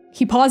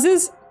 He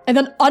pauses and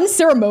then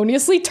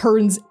unceremoniously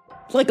turns,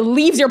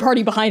 leaves your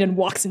party behind and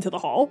walks into the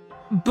hall.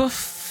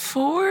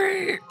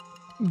 Before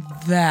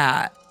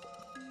that,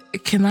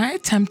 can I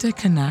attempt to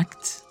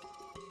connect?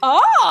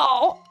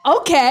 Oh,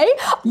 okay.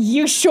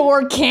 You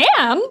sure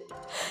can.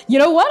 You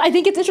know what? I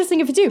think it's interesting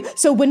if you do.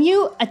 So when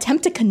you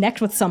attempt to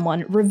connect with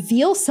someone,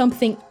 reveal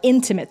something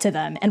intimate to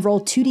them and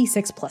roll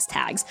 2d6 plus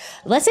tags.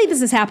 Let's say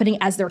this is happening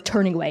as they're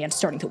turning away and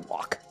starting to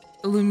walk.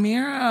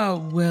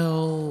 Lumira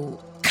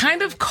will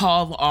kind of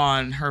call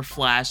on her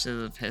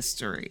flashes of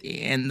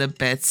history and the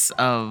bits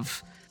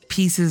of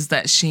pieces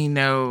that she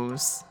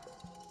knows.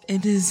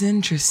 It is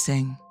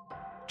interesting,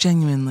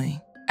 genuinely,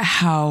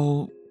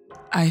 how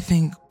I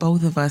think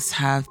both of us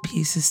have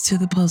pieces to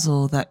the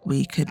puzzle that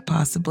we could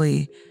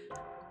possibly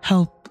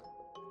help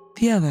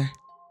the other.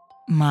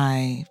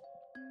 My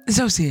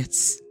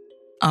associates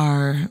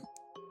are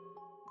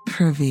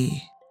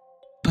privy,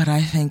 but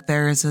I think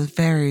there is a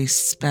very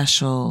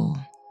special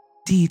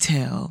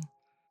detail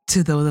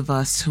to those of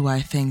us who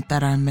I think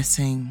that are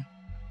missing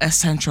a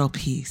central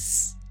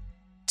piece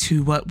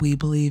to what we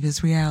believe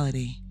is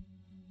reality.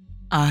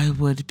 I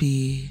would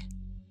be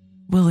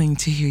willing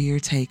to hear your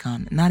take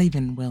on it. Not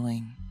even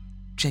willing,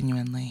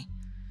 genuinely.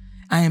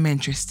 I am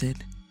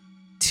interested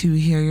to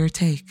hear your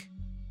take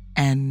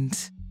and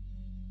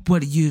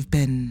what you've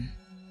been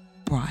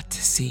brought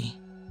to see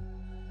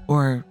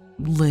or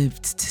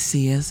lived to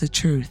see as the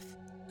truth.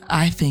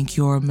 I think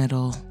your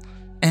middle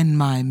and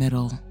my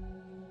middle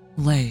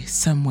lay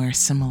somewhere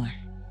similar.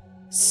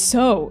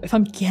 So, if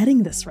I'm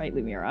getting this right,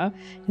 Lumira,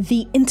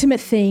 the intimate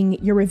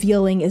thing you're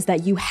revealing is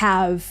that you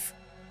have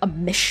a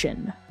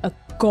mission, a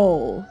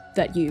goal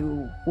that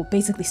you will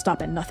basically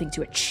stop at nothing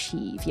to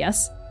achieve,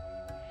 yes?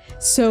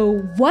 So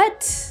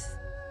what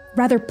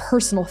rather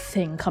personal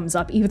thing comes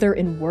up either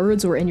in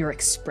words or in your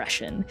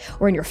expression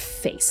or in your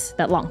face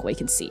that Longhui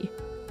can see?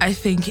 I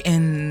think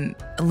in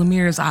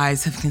Lumira's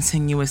eyes have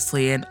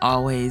continuously and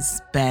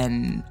always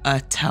been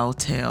a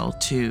telltale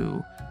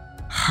to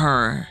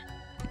her,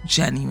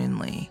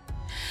 genuinely.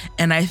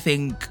 And I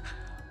think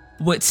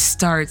what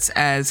starts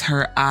as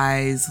her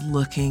eyes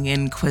looking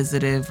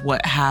inquisitive,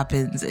 what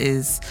happens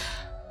is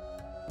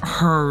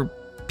her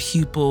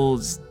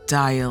pupils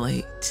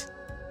dilate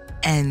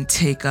and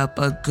take up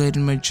a good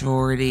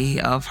majority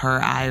of her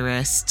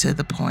iris to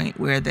the point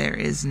where there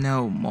is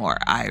no more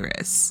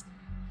iris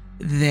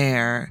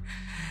there,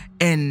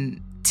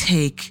 and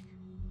take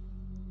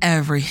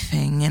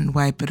everything and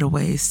wipe it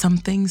away.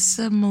 Something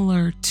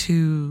similar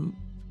to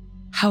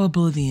how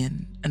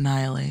oblivion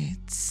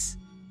annihilates.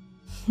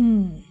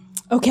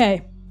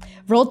 Okay,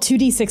 roll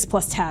 2d6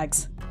 plus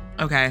tags.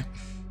 Okay.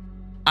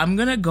 I'm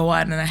gonna go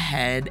on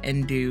ahead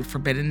and do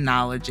Forbidden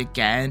Knowledge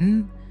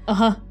again.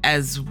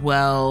 As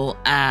well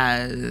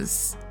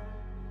as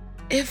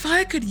if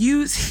I could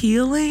use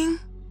healing.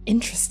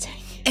 Interesting.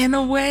 In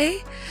a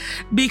way,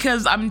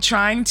 because I'm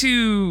trying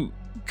to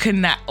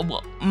connect.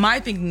 Well, my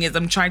thinking is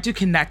I'm trying to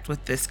connect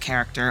with this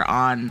character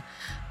on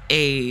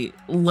a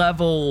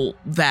level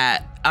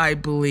that I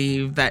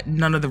believe that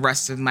none of the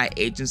rest of my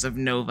agents of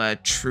Nova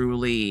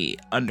truly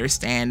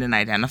understand and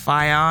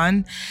identify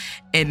on.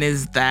 And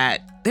is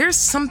that there's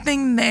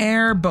something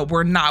there, but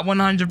we're not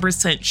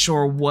 100%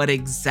 sure what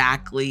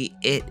exactly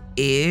it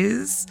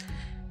is.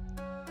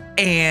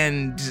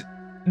 And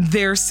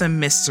there's some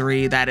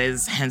mystery that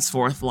is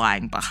henceforth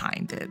lying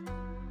behind it.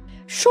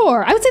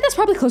 Sure, I would say that's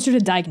probably closer to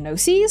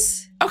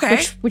diagnoses.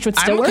 Okay. Which would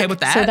still work. I'm okay with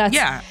that. So that's,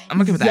 yeah, I'm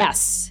okay with that.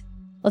 Yes.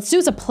 Let's do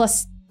as a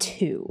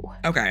 +2.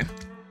 Okay.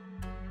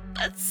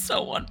 That's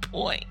so on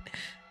point.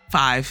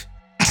 5.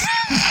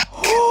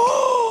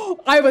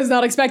 I was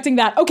not expecting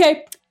that.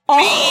 Okay.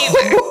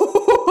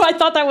 Oh, I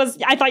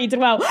thought you did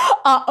well.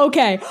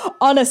 Okay.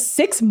 On a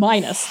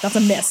 6-, that's a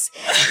miss.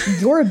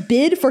 Your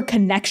bid for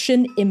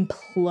connection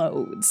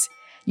implodes.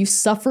 You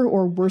suffer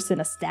or worsen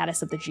a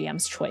status of the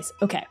GM's choice.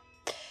 Okay.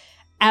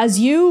 As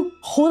you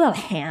hold out a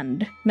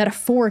hand,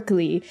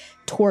 metaphorically,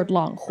 toward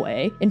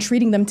Longhui,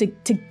 entreating them to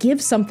give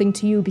something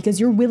to you because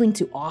you're willing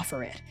to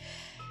offer it,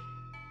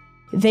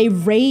 they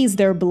raise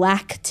their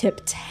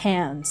black-tipped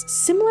hands,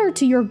 similar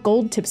to your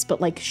gold tips, but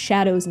like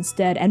shadows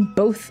instead, and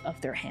both of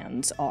their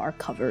hands are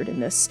covered in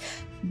this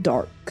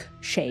dark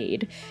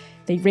shade.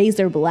 They raise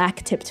their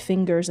black-tipped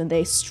fingers and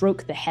they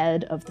stroke the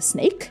head of the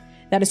snake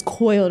that is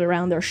coiled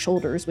around their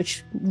shoulders,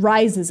 which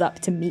rises up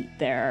to meet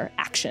their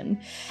action.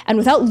 And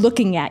without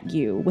looking at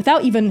you,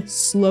 without even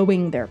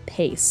slowing their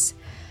pace,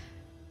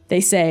 they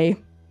say,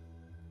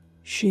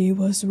 "She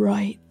was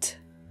right."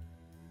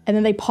 And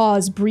then they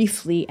pause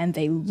briefly and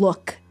they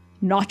look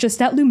not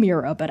just at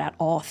Lumira, but at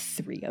all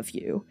three of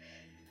you.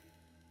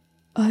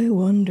 "I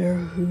wonder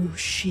who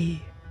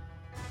she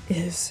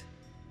is.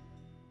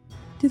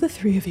 Do the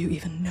three of you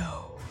even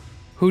know?"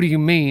 Who do you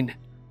mean?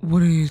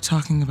 What are you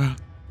talking about?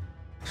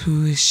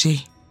 Who is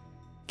she?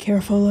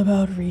 Careful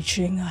about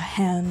reaching a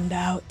hand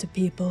out to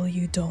people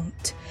you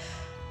don't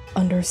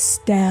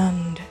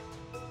understand.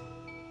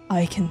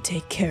 I can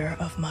take care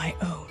of my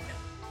own.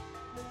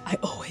 I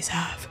always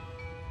have.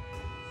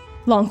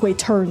 Longhui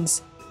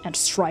turns and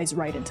strides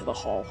right into the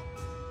hall.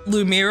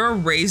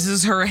 Lumira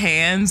raises her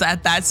hands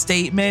at that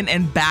statement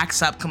and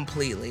backs up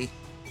completely.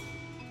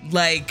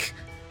 Like,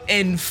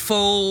 in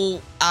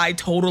full, I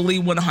totally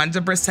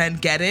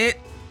 100% get it.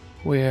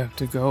 We have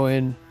to go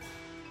in.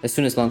 As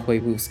soon as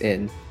Longhui moves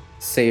in,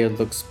 Sayer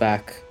looks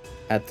back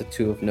at the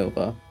two of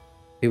Nova.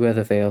 Beware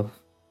the veil.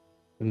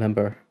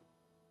 Remember,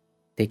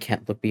 they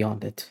can't look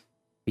beyond it.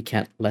 We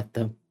can't let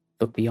them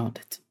look beyond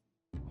it.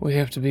 We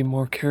have to be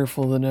more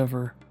careful than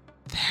ever.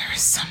 There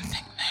is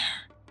something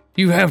there.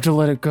 You have to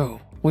let it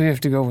go. We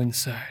have to go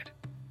inside.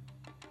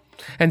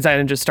 And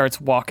Zidane just starts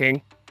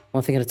walking.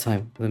 One thing at a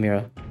time,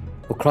 Lumira.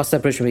 We'll cross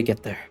that bridge when we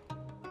get there.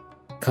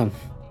 Come.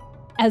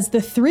 As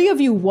the three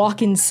of you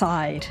walk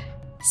inside,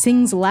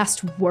 Singh's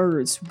last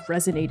words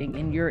resonating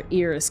in your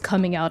ears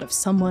coming out of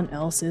someone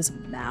else's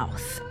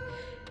mouth.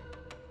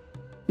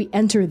 We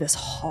enter this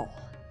hall,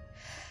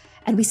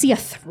 and we see a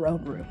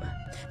throne room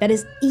that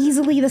is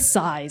easily the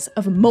size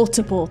of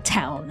multiple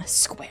town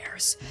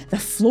squares. The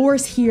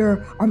floors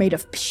here are made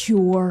of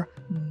pure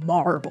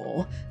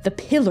marble. The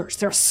pillars,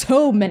 there are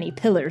so many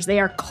pillars, they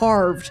are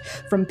carved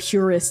from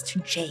purest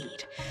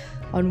jade.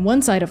 On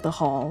one side of the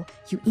hall,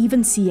 you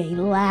even see a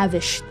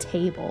lavish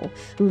table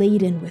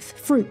laden with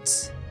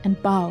fruits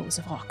and boughs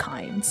of all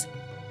kinds.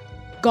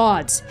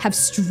 Gods have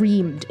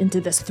streamed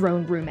into this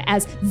throne room,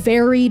 as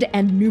varied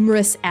and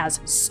numerous as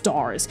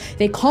stars.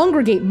 They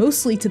congregate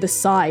mostly to the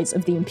sides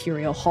of the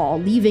Imperial Hall,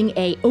 leaving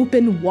an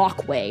open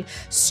walkway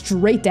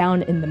straight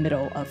down in the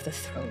middle of the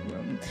throne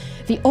room.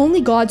 The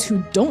only gods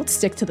who don't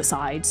stick to the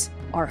sides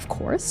are, of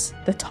course,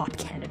 the top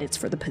candidates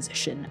for the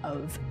position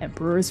of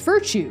Emperor's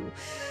Virtue,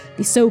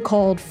 the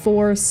so-called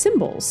four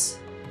symbols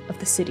of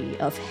the city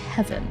of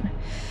heaven.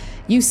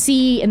 You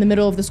see in the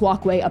middle of this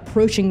walkway,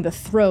 approaching the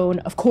throne,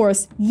 of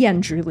course,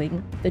 Yan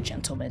Zhiling, the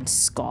gentleman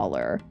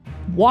scholar.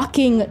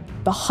 Walking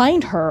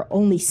behind her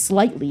only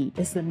slightly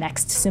is the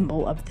next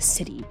symbol of the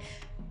city.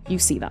 You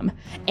see them.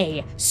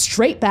 A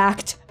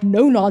straight-backed,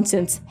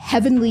 no-nonsense,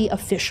 heavenly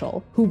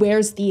official who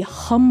wears the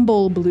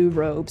humble blue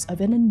robes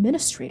of an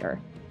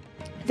administrator.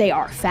 They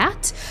are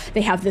fat,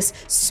 they have this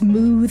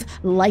smooth,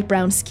 light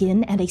brown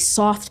skin and a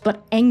soft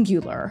but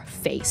angular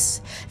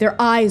face. Their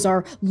eyes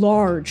are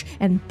large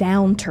and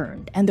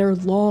downturned, and their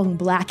long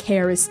black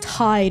hair is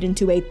tied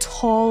into a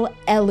tall,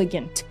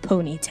 elegant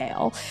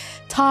ponytail.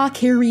 Ta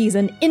carries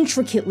an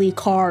intricately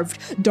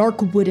carved,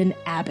 dark wooden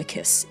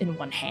abacus in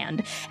one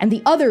hand, and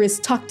the other is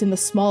tucked in the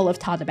small of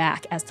Ta's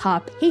back as Ta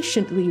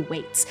patiently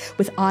waits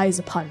with eyes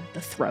upon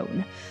the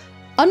throne.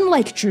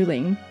 Unlike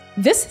Zhiling,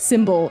 this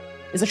symbol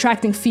is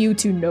attracting few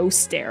to no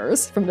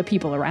stares from the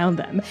people around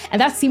them, and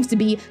that seems to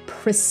be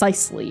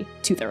precisely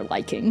to their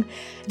liking.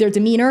 Their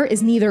demeanor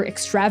is neither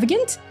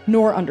extravagant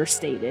nor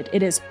understated.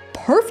 It is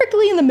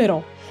perfectly in the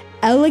middle,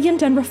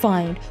 elegant and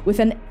refined, with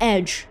an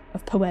edge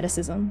of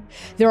poeticism.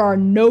 There are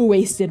no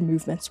wasted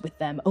movements with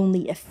them,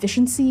 only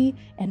efficiency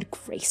and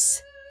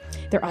grace.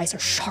 Their eyes are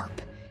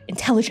sharp,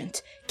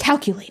 intelligent,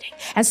 calculating,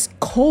 as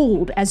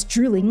cold as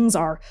Zhiling's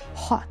are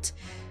hot.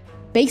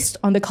 Based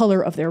on the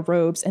color of their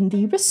robes and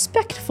the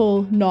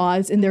respectful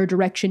nods in their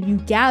direction, you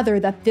gather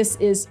that this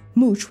is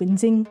Mu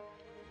Chunxing,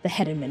 the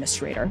head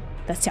administrator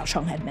that Xiao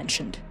Cheng had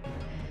mentioned.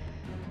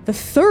 The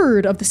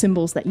third of the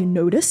symbols that you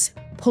notice,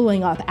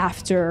 pulling up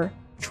after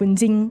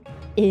Chunxing,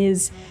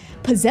 is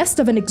possessed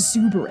of an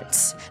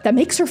exuberance that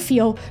makes her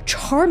feel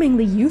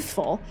charmingly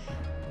youthful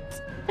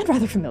and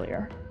rather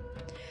familiar.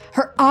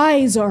 Her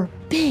eyes are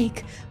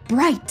big,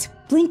 bright,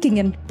 blinking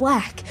and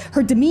black.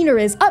 Her demeanor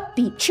is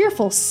upbeat,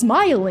 cheerful,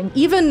 smiling.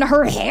 Even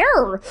her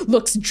hair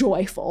looks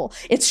joyful.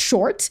 It's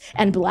short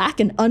and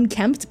black and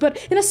unkempt,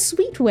 but in a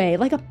sweet way,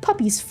 like a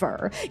puppy's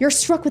fur. You're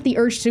struck with the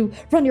urge to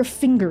run your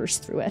fingers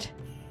through it.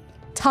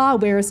 Ta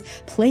wears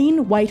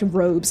plain white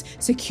robes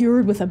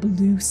secured with a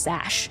blue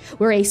sash,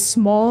 where a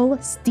small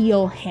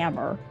steel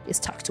hammer is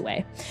tucked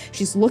away.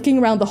 She's looking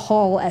around the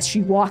hall as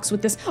she walks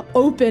with this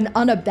open,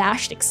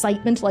 unabashed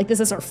excitement, like this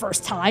is her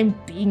first time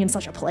being in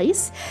such a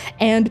place.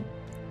 And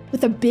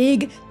with a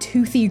big,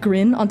 toothy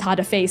grin on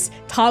Ta's face,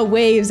 Ta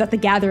waves at the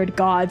gathered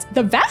gods,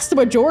 the vast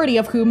majority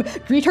of whom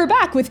greet her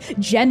back with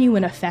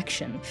genuine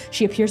affection.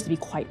 She appears to be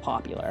quite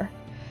popular.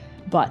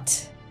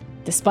 But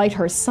despite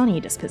her sunny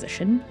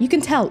disposition, you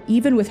can tell,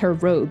 even with her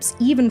robes,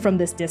 even from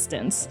this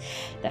distance,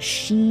 that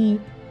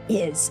she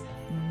is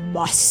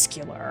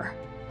muscular.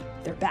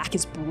 Their back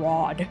is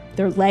broad.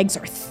 Their legs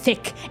are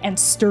thick and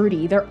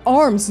sturdy. Their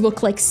arms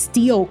look like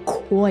steel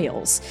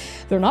coils.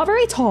 They're not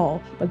very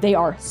tall, but they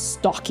are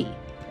stocky.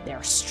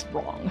 They're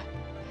strong.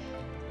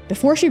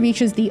 Before she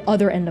reaches the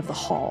other end of the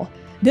hall,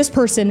 this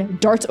person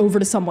darts over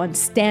to someone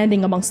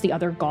standing amongst the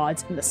other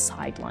gods in the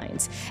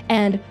sidelines.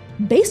 And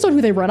based on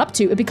who they run up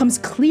to, it becomes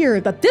clear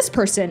that this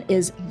person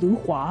is Lu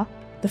Hua,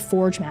 the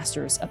Forge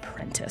Master's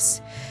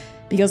apprentice.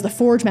 Because the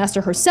Forge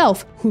Master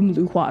herself, whom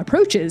Lu Hua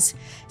approaches,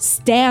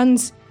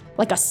 stands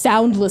like a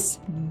soundless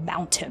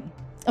mountain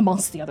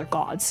amongst the other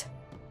gods.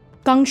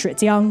 Gang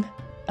Shuijiang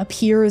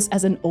appears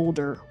as an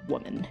older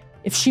woman.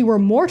 If she were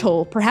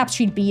mortal, perhaps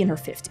she'd be in her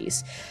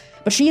 50s.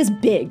 But she is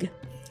big,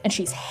 and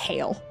she's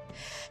hale.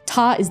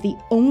 Ta is the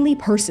only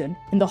person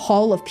in the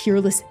Hall of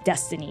Peerless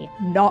Destiny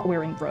not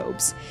wearing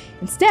robes.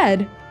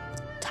 Instead,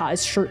 Ta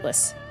is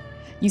shirtless.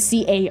 You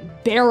see a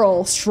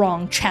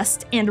barrel-strong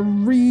chest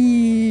and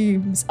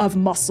reams of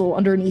muscle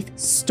underneath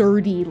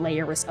sturdy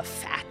layers of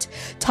fat.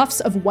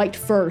 Tufts of white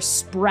fur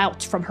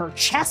sprout from her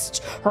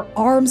chest, her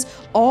arms,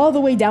 all the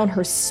way down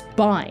her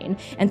spine.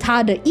 And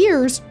Tada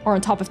ears are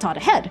on top of Tada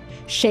head,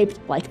 shaped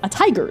like a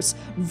tiger's,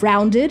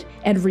 rounded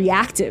and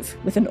reactive,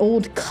 with an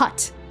old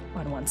cut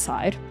on one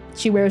side.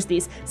 She wears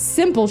these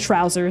simple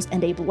trousers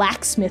and a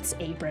blacksmith's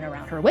apron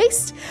around her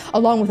waist,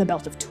 along with a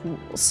belt of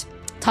tools.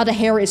 Tada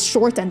hair is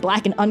short and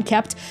black and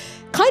unkempt,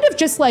 kind of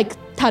just like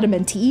Tada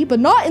Menti,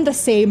 but not in the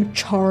same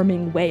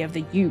charming way of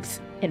the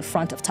youth in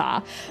front of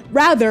Ta.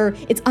 Rather,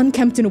 it's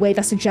unkempt in a way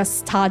that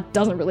suggests Ta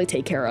doesn't really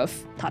take care of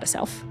Tada's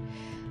self.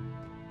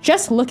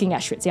 Just looking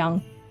at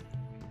Shuijiang,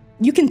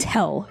 you can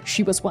tell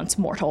she was once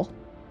mortal.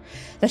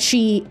 That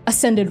she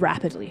ascended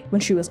rapidly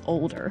when she was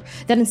older,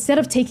 that instead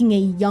of taking a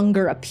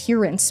younger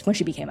appearance when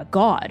she became a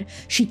god,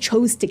 she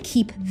chose to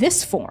keep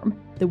this form,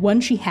 the one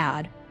she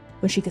had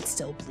when she could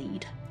still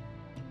bleed.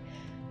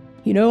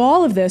 You know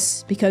all of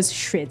this because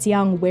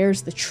Shuijiang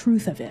wears the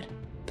truth of it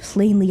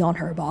plainly on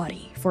her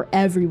body for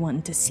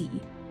everyone to see.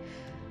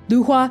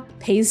 Lu Hua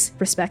pays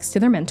respects to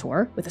their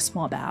mentor with a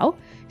small bow,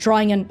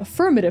 drawing an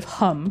affirmative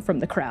hum from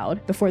the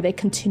crowd before they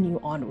continue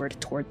onward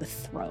toward the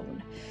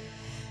throne.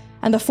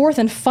 And the fourth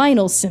and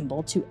final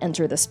symbol to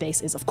enter the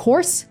space is, of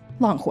course,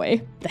 Lang Hui,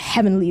 the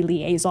heavenly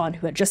liaison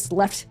who had just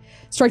left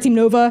Strike Team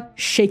Nova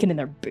shaken in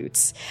their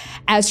boots.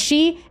 As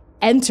she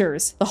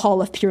enters the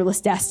Hall of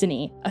Peerless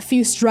Destiny, a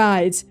few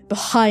strides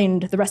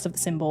behind the rest of the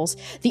symbols,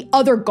 the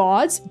other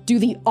gods do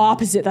the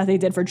opposite that they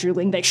did for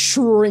Zhuling. They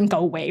shrink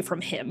away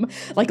from him,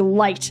 like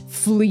light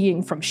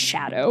fleeing from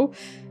shadow.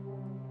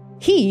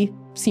 He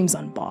seems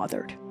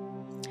unbothered.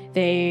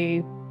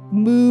 They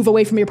move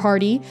away from your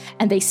party,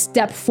 and they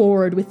step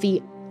forward with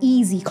the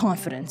easy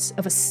confidence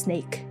of a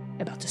snake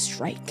about to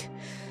strike.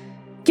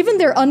 Given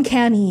their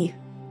uncanny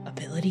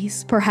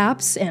abilities,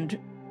 perhaps, and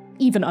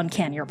even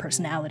uncannier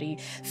personality,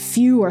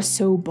 few are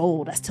so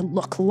bold as to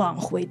look Lang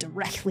Hui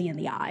directly in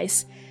the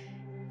eyes.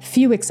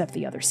 Few except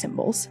the other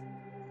symbols.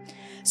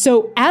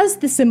 So as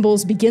the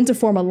symbols begin to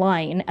form a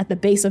line at the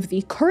base of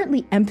the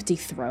currently empty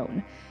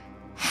throne,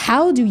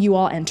 how do you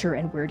all enter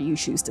and where do you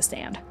choose to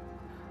stand?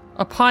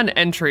 Upon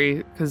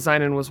entry, because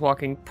Zynon was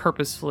walking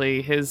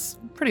purposefully, his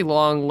pretty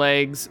long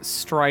legs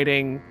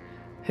striding,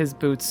 his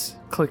boots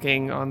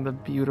clicking on the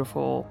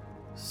beautiful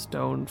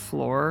stone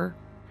floor,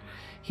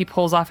 he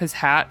pulls off his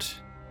hat,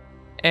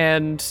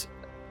 and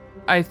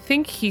I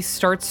think he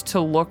starts to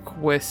look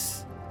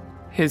with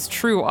his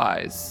true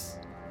eyes,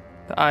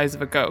 the eyes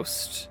of a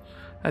ghost,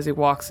 as he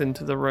walks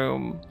into the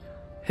room.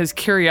 His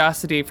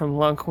curiosity from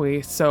Lang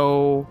Hui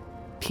so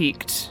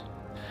piqued,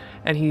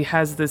 and he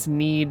has this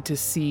need to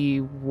see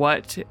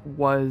what it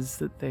was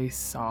that they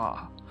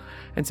saw.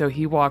 And so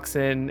he walks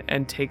in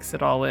and takes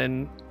it all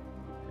in,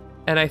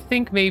 and I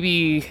think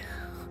maybe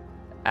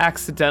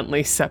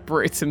accidentally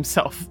separates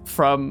himself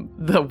from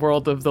the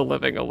world of the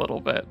living a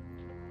little bit.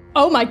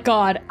 Oh my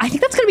god, I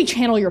think that's gonna be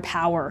channel your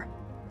power.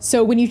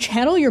 So when you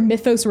channel your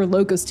mythos or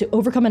logos to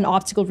overcome an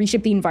obstacle,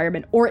 reshape the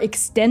environment, or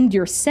extend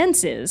your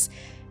senses,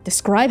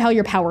 describe how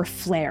your power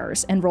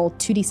flares and roll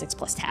 2d6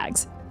 plus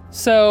tags.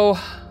 So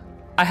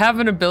I have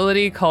an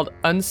ability called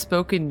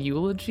Unspoken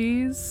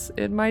Eulogies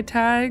in my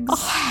tags.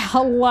 Oh,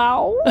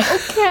 hello?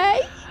 Okay.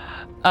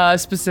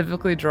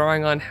 Specifically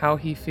drawing on how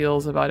he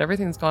feels about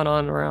everything that's gone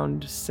on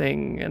around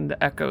Sing and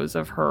the echoes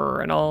of her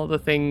and all the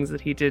things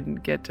that he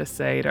didn't get to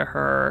say to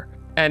her.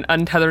 And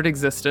Untethered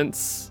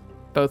Existence,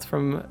 both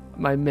from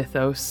my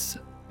mythos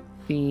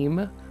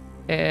theme.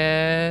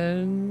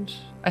 And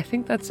I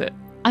think that's it.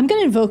 I'm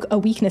gonna invoke a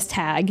weakness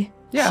tag,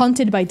 Yeah.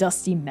 Haunted by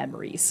Dusty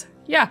Memories.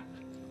 Yeah.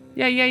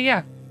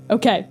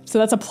 Okay, so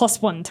that's a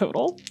 +1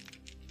 total.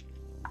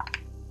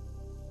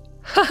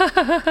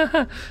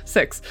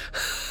 6.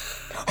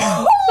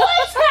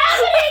 What's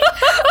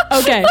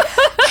happening? Okay,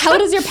 how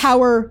does your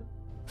power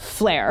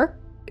flare?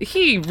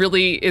 He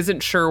really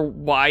isn't sure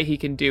why he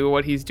can do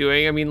what he's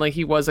doing. I mean, like,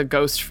 he was a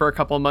ghost for a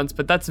couple of months,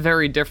 but that's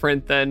very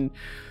different than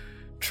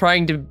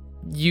trying to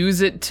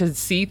use it to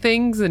see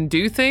things and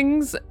do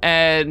things.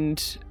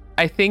 And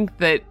I think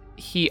that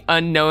he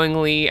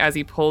unknowingly, as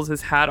he pulls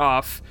his hat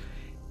off,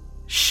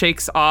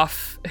 shakes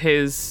off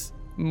his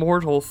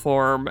mortal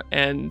form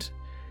and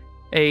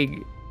a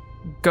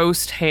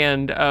ghost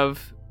hand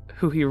of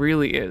who he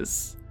really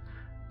is.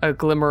 A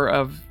glimmer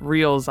of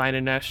real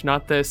Zainanesh,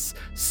 not this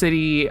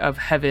city of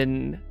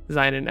heaven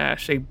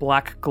Zainanesh. A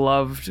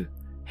black-gloved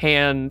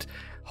hand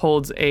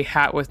holds a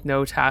hat with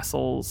no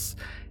tassels,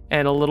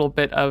 and a little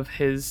bit of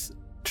his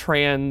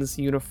trans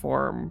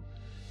uniform,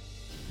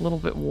 a little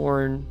bit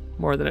worn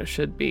more than it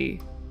should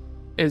be,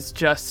 is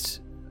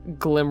just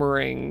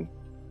glimmering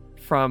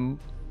from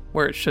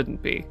where it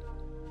shouldn't be.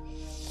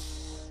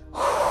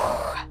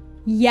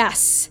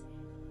 Yes.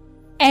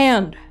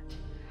 And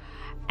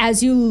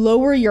as you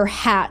lower your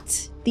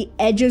hat, the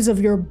edges of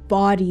your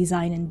body,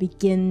 Zainan,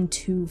 begin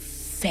to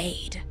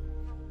fade,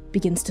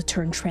 begins to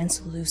turn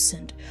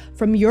translucent.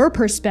 From your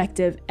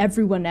perspective,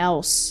 everyone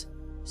else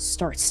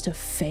starts to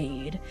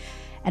fade.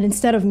 And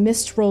instead of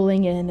mist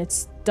rolling in,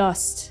 it's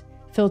dust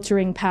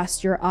filtering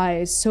past your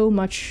eyes. So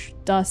much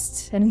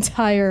dust, an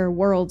entire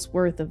world's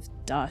worth of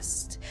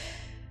dust,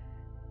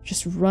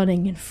 just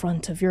running in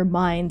front of your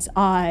mind's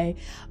eye.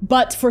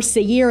 But for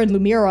Seir and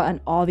Lumira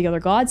and all the other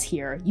gods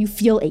here, you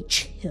feel a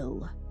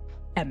chill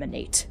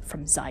emanate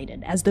from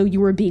Zainan, as though you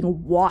were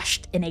being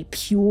washed in a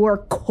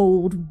pure,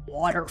 cold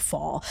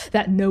waterfall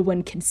that no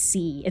one can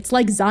see. It's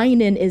like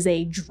Zainan is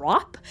a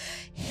drop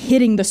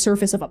hitting the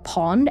surface of a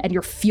pond, and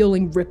you're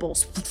feeling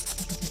ripples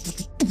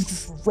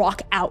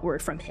rock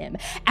outward from him.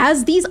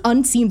 As these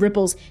unseen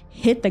ripples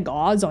hit the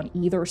gods on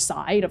either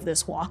side of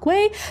this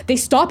walkway, they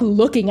stop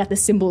looking at the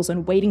symbols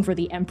and waiting for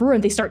the emperor,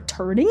 and they start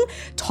turning,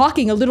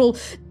 talking a little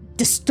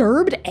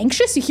disturbed,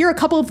 anxious. You hear a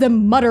couple of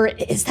them mutter,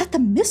 "Is that the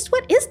mist?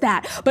 What is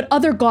that?" But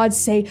other gods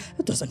say,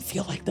 "It doesn't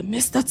feel like the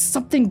mist. That's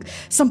something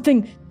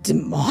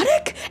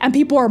demonic." And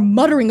people are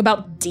muttering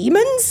about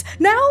demons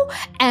now.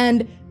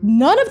 And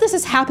none of this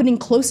is happening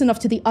close enough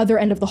to the other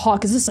end of the hall,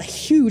 because this is a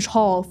huge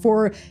hall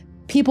for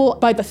people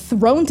by the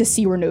throne to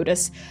see or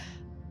notice.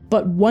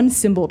 But one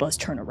symbol does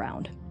turn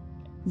around.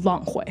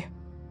 Langhui.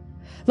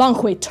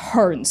 Langhui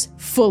turns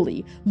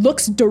fully,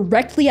 looks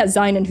directly at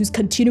Zainan, who's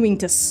continuing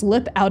to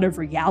slip out of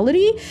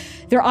reality.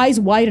 Their eyes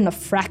widen a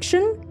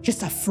fraction,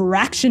 just a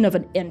fraction of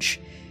an inch.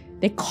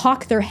 They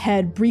cock their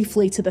head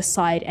briefly to the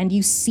side, and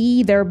you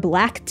see their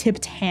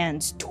black-tipped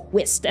hands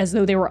twist as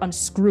though they were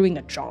unscrewing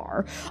a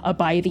jar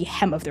by the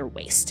hem of their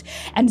waist.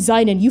 And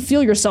Zainan, you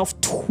feel yourself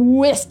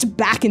twist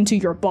back into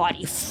your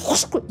body.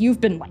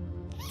 You've been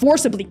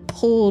forcibly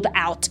pulled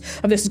out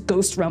of this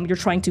ghost realm you're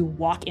trying to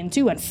walk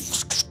into and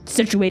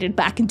situated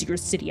back into your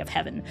city of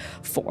heaven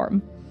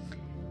form.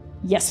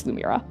 Yes,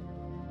 Lumira.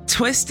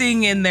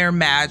 Twisting in their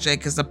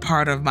magic is a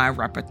part of my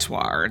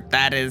repertoire.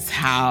 That is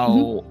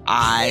how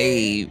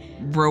I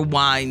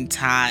rewind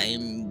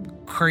time,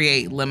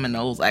 create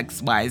liminals,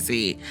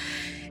 XYZ.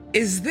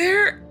 Is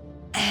there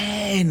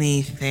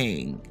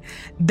anything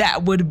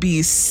that would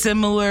be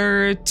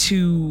similar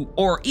to,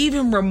 or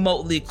even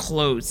remotely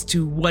close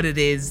to what it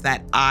is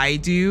that I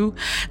do,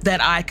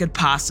 that I could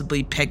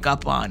possibly pick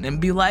up on and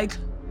be like,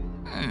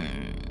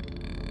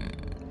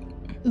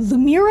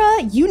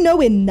 Lumira, you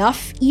know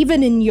enough,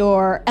 even in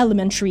your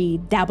elementary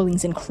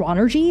dabblings in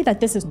chronergy, that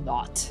this is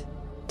not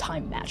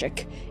time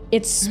magic.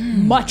 It's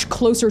much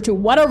closer to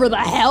whatever the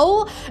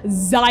hell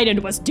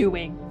Zainan was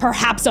doing,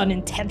 perhaps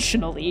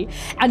unintentionally.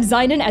 And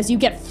Zainan, as you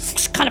get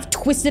kind of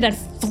twisted and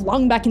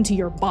flung back into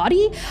your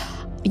body,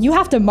 you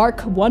have to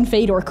mark one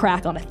fade or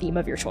crack on a theme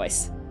of your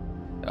choice.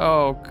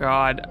 Oh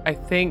God, I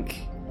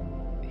think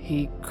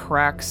he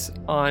cracks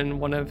on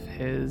one of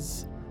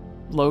his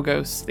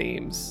Logos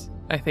themes.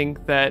 I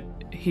think that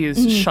he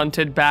is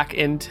shunted back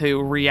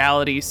into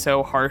reality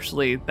so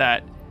harshly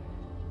that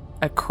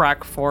a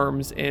crack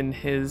forms in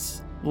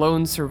his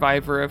lone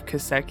survivor of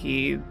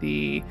Kaseki,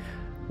 the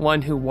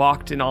one who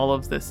walked in all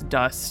of this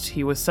dust.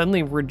 He was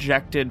suddenly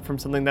rejected from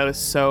something that is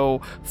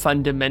so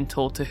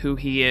fundamental to who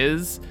he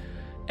is,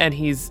 and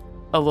he's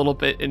a little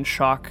bit in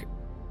shock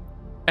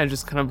and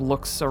just kind of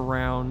looks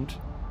around.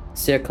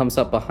 Seir comes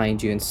up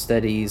behind you and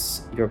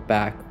steadies your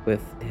back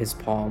with his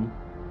palm,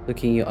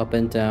 looking you up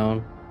and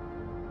down.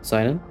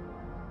 Zainan?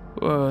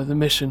 The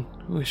mission.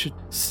 We should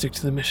stick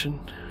to the mission.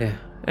 Yeah.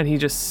 And he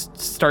just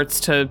starts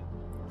to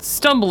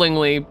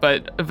stumblingly,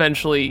 but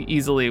eventually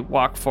easily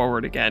walk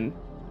forward again.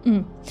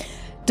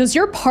 Does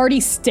your party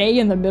stay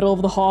in the middle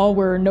of the hall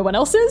where no one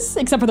else is,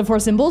 except for the four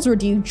symbols, or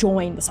do you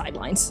join the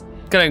sidelines?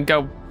 Gonna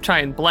go try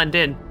and blend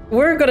in.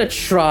 We're gonna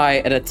try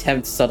and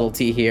attempt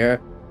subtlety here.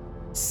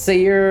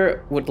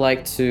 Seir would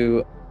like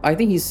to... I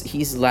think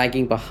he's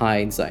lagging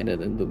behind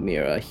Zainan and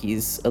Lumira.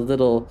 He's a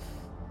little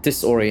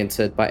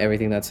disoriented by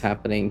everything that's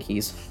happening.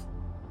 He's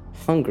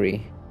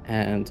hungry,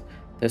 and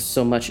there's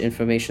so much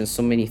information,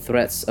 so many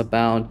threats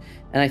abound,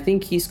 and I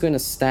think he's going to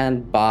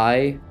stand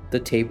by the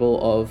table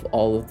of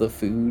all of the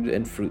food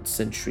and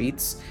fruits and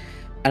treats,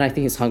 and I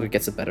think his hunger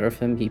gets the better of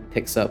him. He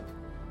picks up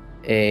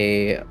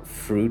a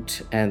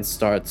fruit and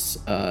starts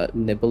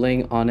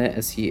nibbling on it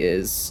as he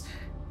is...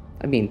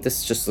 I mean,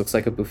 this just looks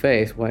like a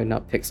buffet. Why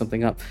not pick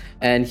something up?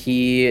 And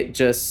he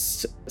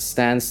just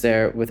stands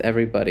there with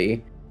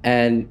everybody,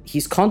 and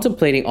he's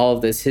contemplating all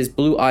of this. His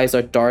blue eyes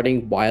are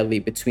darting wildly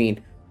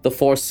between the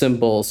four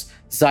symbols,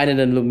 Zidon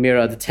and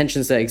Lumira, the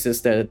tensions that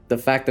exist there, the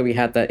fact that we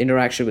had that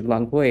interaction with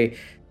Lang Hui,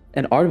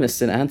 and Artemis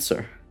didn't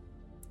answer.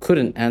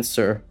 Couldn't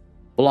answer.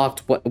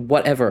 Blocked,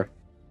 whatever.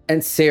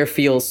 And Sayre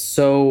feels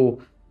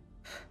so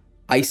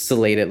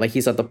isolated, like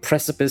he's at the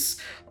precipice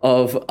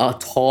of a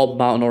tall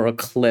mountain or a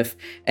cliff,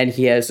 and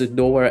he has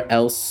nowhere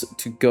else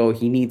to go.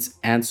 He needs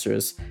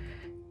answers.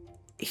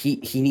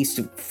 He needs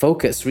to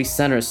focus,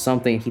 recenter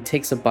something. He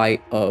takes a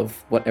bite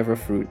of whatever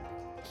fruit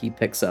he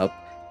picks up.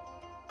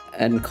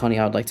 And Connie,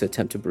 I would like to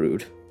attempt to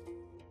brood.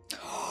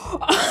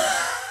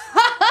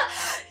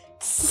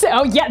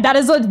 So yeah, that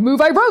is a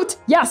move I wrote.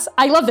 Yes,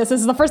 I love this.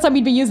 This is the first time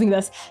we'd be using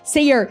this.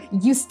 Sayre,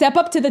 you step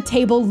up to the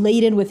table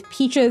laden with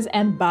peaches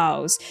and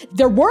boughs.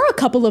 There were a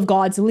couple of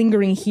gods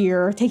lingering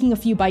here, taking a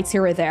few bites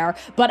here or there,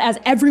 but as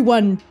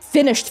everyone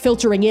finished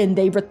filtering in,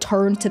 they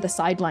returned to the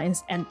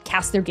sidelines and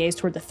cast their gaze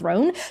toward the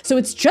throne. So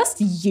it's just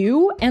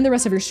you and the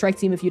rest of your strike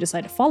team if you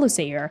decide to follow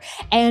Sayre,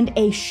 and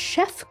a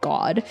chef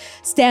god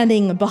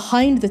standing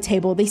behind the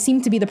table. They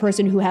seem to be the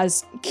person who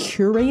has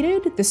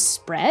curated the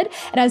spread,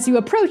 and as you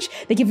approach,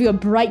 they give you a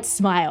bright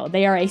smile.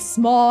 They are a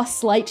small,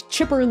 slight,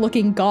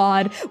 chipper-looking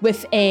god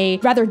with a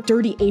rather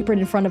dirty apron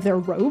in front of their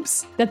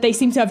robes that they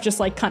seem to have just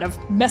like kind of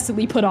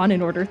messily put on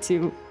in order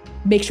to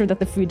make sure that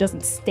the food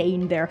doesn't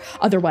stain their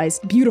otherwise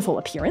beautiful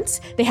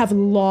appearance. They have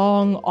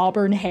long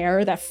auburn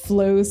hair that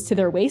flows to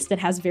their waist and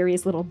has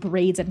various little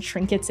braids and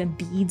trinkets and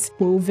beads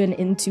woven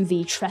into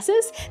the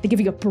tresses. They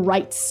give you a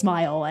bright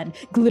smile and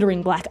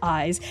glittering black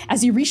eyes.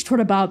 As you reach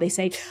toward a bow, they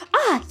say,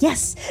 "Ah,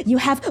 yes, you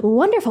have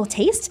wonderful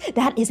taste.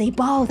 That is a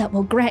bow that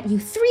will grant you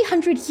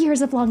 300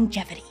 years of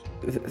longevity."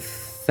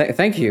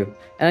 Thank you.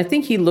 And I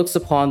think he looks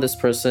upon this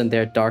person,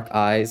 their dark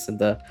eyes and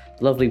the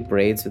lovely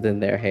braids within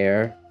their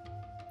hair,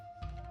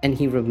 and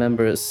he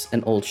remembers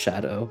an old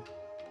shadow,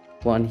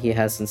 one he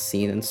hasn't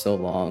seen in so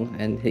long,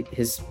 and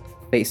his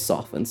face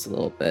softens a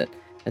little bit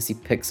as he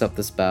picks up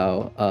this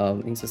bow.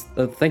 He says,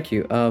 "Thank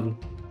you.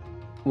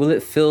 Will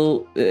it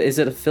fill? Is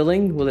it a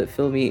filling? Will it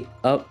fill me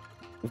up?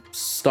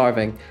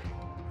 Starving."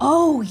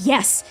 "Oh,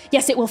 yes.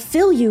 Yes, it will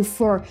fill you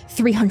for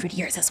 300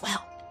 years as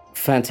well."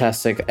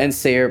 Fantastic. And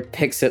Sayre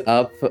picks it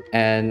up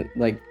and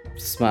like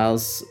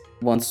smiles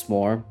once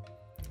more,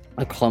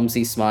 a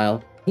clumsy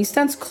smile. He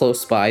stands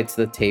close by to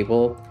the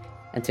table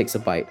and takes a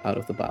bite out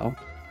of the bow.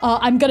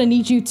 I'm gonna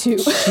need you to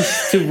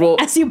roll.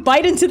 As you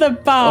bite into the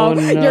bow, Oh,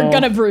 no. you're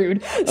gonna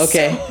brood.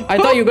 Okay, I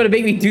thought you were gonna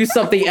make me do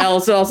something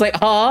else, and I was like,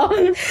 huh?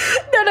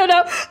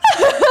 No.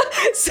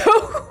 So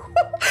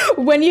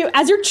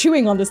as you're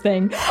chewing on this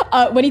thing,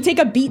 when you take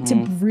a beat to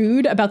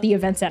brood about the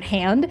events at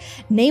hand,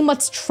 name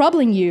what's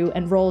troubling you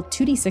and roll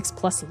 2d6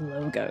 plus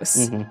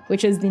logos,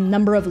 which is the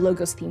number of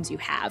logos themes you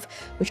have,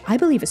 which I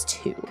believe is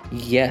 2.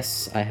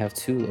 Yes, I have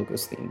 2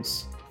 logos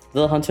themes.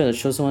 Little Hunter and the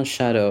Chosen One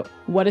Shadow.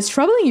 What is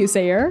troubling you,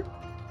 Sayre?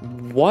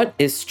 What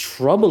is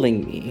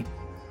troubling me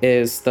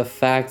is the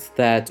fact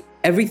that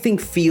everything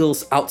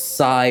feels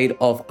outside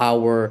of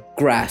our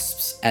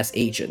grasps as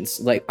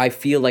agents. Like, I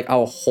feel like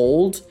our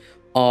hold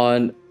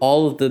on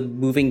all of the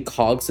moving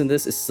cogs in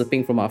this is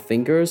slipping from our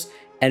fingers,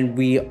 and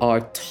we are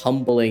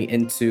tumbling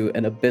into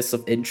an abyss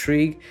of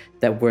intrigue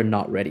that we're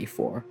not ready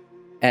for.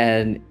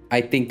 And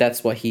I think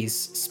that's what he's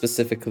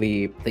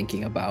specifically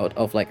thinking about,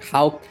 of like,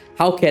 how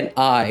can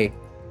I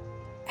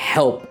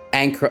help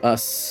anchor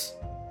us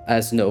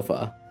as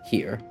Nova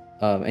here?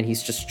 And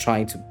he's just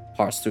trying to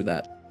parse through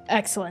that.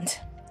 Excellent.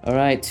 All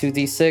right,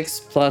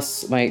 2d6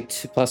 plus my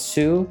 2 plus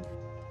 2.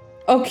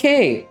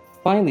 Okay,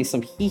 finally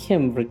some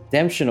him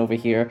redemption over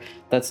here.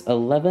 That's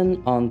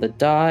 11 on the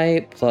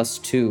die plus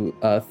 2,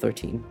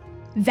 13.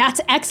 That's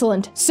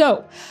excellent.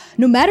 So,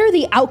 no matter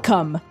the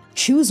outcome,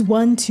 choose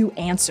one to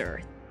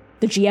answer.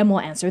 The GM will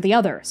answer the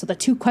other. So the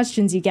 2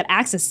 questions you get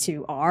access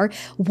to are,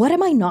 what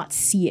am I not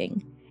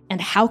seeing? And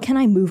how can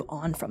I move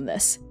on from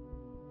this?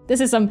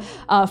 This is some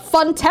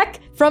fun tech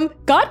from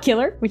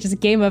Godkiller, which is a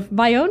game of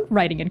my own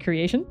writing and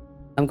creation.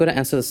 I'm going to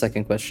answer the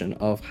second question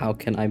of how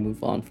can I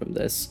move on from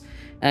this?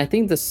 And I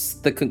think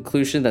the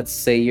conclusion that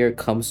Sayre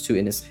comes to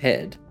in his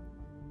head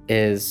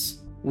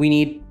is we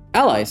need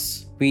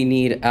allies. We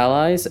need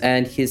allies,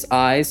 and his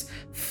eyes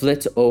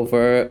flit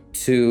over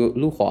to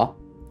Lu Hua.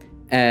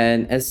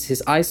 And as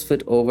his eyes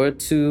flit over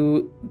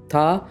to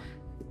Ta,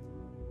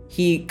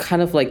 he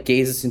kind of like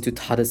gazes into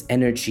Tada's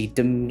energy,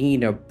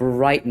 demeanor,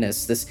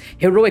 brightness, this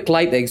heroic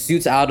light that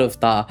exudes out of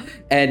Ta.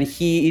 And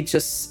they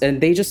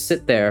just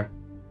sit there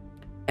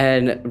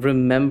and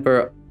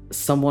remember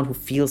someone who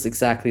feels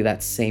exactly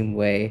that same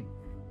way.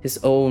 His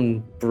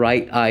own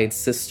bright-eyed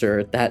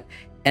sister, that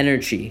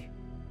energy.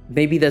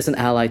 Maybe there's an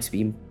ally to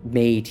be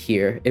made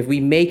here. If we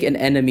make an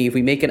enemy, if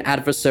we make an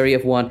adversary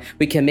of one,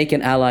 we can make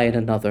an ally in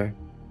another.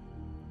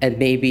 And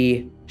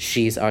maybe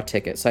she's our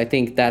ticket. So I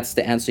think that's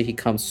the answer he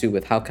comes to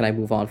with how can I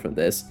move on from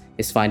this,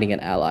 is finding an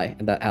ally,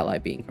 and that ally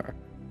being her.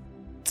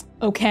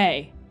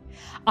 Okay.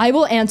 I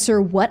will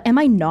answer, what am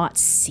I not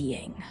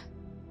seeing?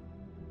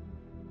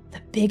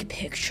 The big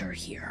picture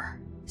here,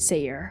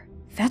 Sayre.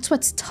 That's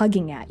what's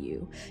tugging at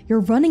you. You're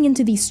running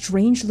into these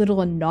strange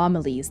little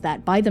anomalies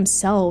that by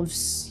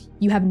themselves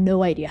you have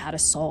no idea how to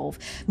solve.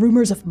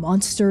 Rumors of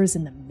monsters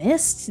in the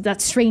mist,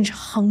 that strange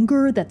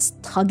hunger that's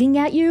tugging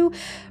at you,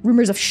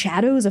 rumors of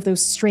shadows, of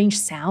those strange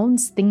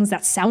sounds, things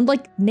that sound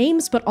like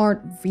names but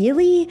aren't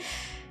really.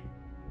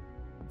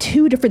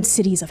 2 different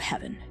cities of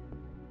heaven.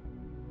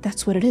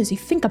 That's what it is. You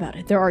think about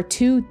it. There are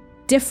 2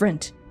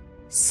 different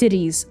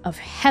cities of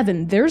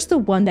heaven. There's the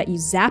one that you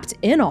zapped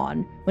in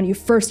on when you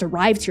first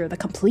arrived here, the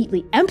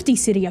completely empty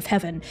city of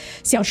heaven.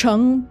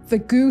 Xiaocheng, the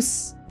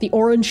goose, the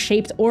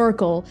orange-shaped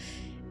oracle.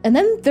 And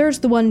then there's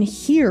the one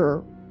here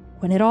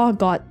when it all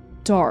got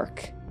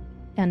dark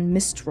and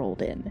mist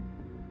rolled in.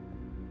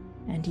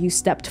 And you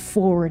stepped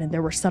forward and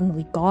there were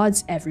suddenly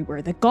gods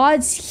everywhere. The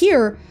gods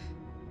here,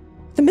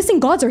 the missing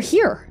gods are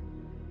here.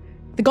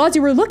 The gods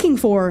you were looking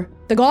for,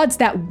 the gods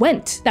that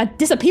went, that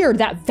disappeared,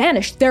 that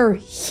vanished, they're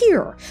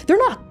here. They're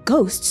not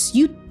ghosts.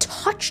 You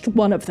touched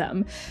one of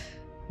them.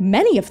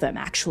 Many of them,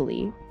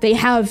 actually. They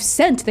have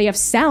scent, they have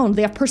sound,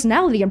 they have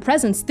personality and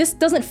presence. This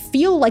doesn't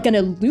feel like an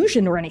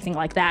illusion or anything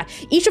like that.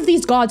 Each of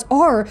these gods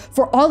are,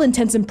 for all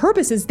intents and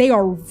purposes, they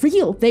are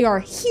real, they are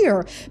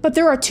here, but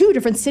there are 2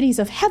 different cities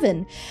of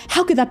heaven.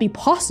 How could that be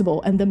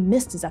possible? And the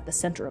mist is at the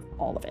center of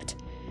all of it.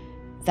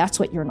 That's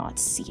what you're not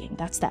seeing.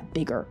 That's that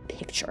bigger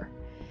picture.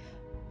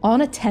 On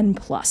a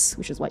 10+,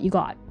 which is what you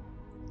got,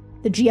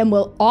 the GM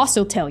will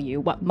also tell you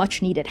what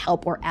much needed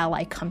help or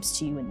ally comes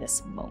to you in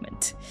this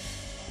moment.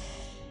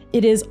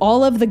 It is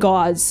all of the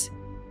gods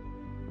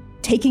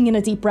taking in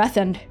a deep breath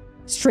and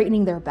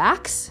straightening their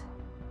backs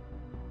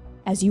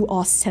as you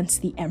all sense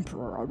the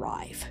Emperor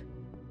arrive.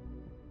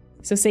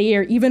 So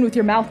Sayer, even with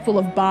your mouth full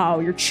of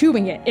bao, you're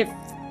chewing it. It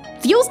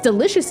feels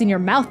delicious in your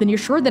mouth, and you're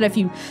sure that if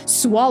you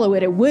swallow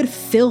it, it would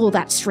fill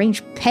that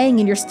strange pang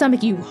in your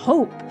stomach. You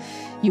hope.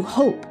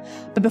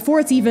 But before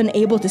it's even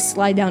able to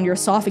slide down your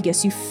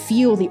esophagus, you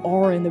feel the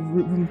aura in the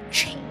room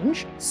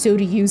change. So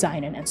do you,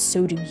 Zynon, and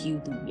so do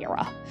you,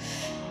 Lumira.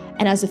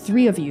 And as the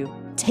 3 of you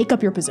take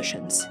up your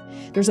positions,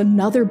 there's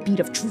another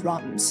beat of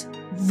drums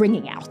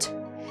ringing out.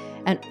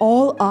 And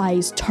all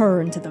eyes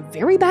turn to the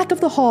very back of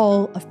the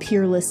hall of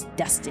Peerless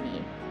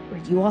Destiny,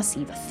 where you all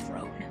see the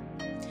throne.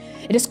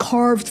 It is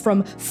carved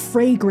from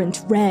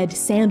fragrant red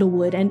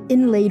sandalwood and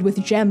inlaid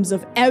with gems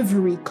of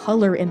every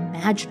color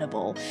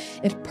imaginable.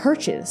 It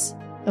perches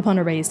upon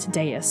a raised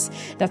dais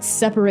that's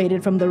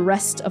separated from the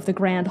rest of the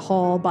grand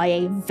hall by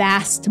a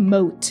vast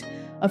moat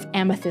of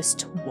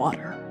amethyst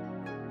water.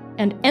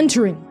 And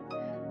entering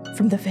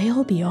from the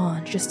veil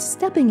beyond, just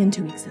stepping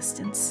into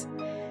existence,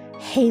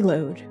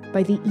 haloed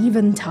by the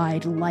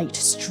eventide light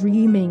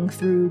streaming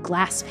through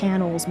glass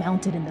panels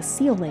mounted in the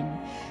ceiling,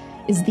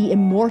 is the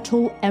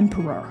immortal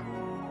emperor,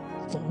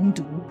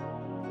 Longdu.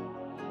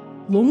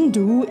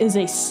 Longdu is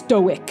a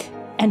stoic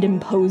and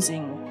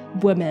imposing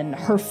woman.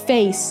 Her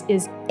face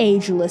is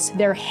ageless.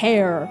 Their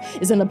hair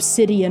is an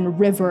obsidian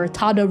river.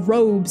 Tada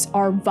robes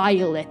are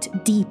violet,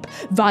 deep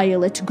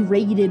violet,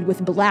 graded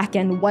with black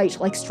and white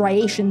like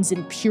striations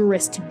in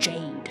purest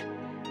jade.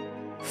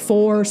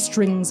 4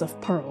 strings of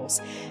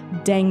pearls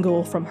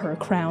dangle from her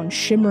crown,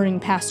 shimmering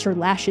past her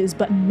lashes,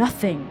 but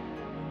nothing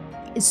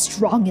is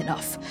strong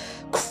enough,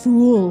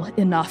 cruel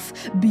enough,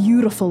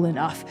 beautiful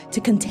enough to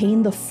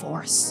contain the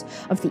force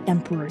of the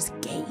Emperor's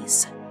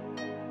gaze.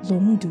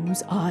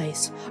 Longdu's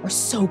eyes are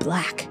so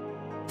black,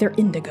 they're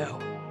indigo.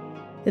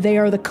 They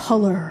are the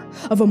color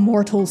of a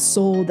mortal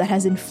soul that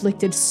has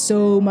inflicted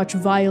so much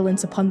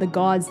violence upon the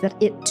gods that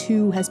it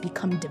too has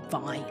become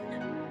divine.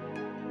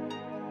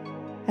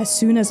 As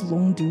soon as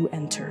Longdu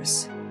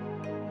enters,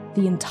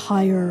 the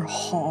entire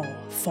hall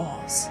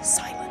falls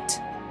silent.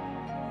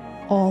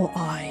 All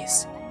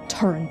eyes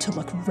turn to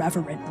look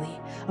reverently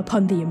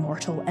upon the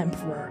immortal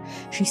emperor.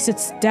 She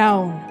sits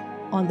down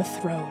on the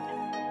throne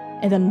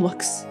and then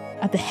looks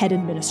at the head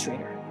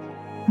administrator,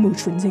 Mu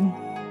Chunjing.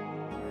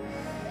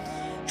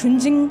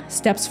 Chunjing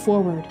steps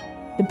forward,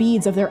 the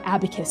beads of their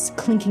abacus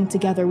clinking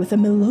together with a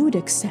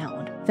melodic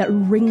sound that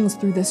rings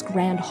through this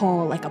grand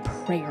hall like a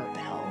prayer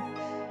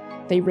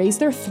bell. They raise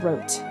their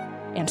throat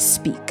and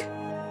speak.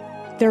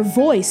 Their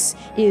voice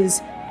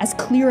is as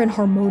clear and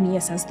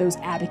harmonious as those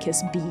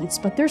abacus beads,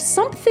 but there's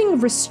something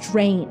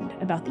restrained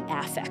about the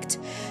affect,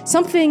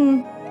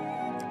 something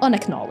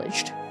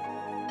unacknowledged.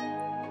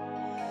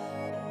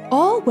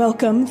 All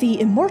welcome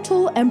the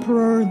immortal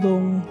Emperor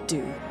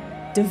Longdu,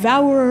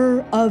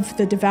 devourer of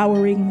the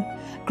devouring,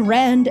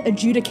 grand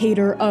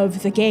adjudicator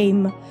of the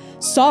game,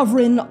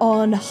 sovereign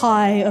on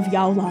high of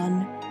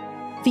Yaolan,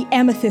 the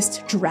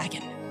amethyst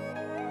dragon.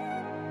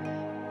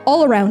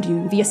 All around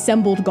you, the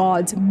assembled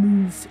gods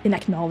move in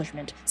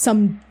acknowledgement.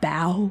 Some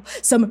bow,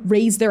 some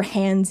raise their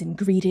hands in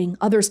greeting,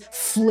 others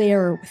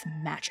flare with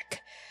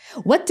magic.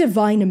 What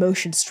divine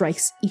emotion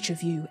strikes each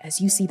of you as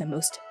you see the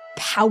most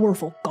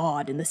powerful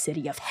god in the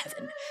city of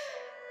heaven?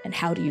 And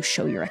how do you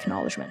show your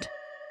acknowledgement?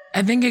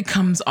 I think it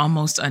comes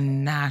almost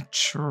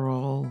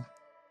naturally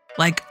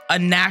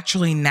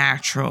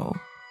natural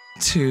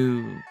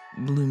to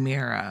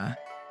Lumira.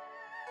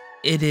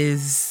 It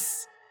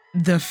is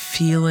the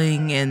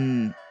feeling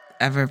and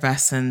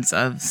effervescence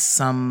of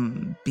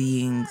some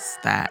beings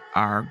that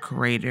are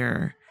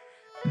greater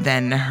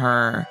than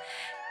her.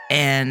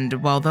 And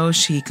although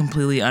she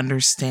completely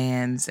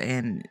understands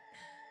and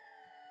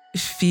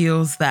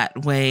feels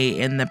that way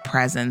in the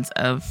presence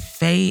of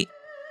fate,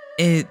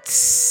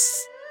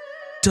 it's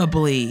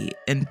doubly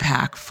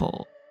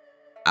impactful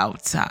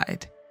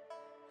outside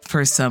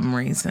for some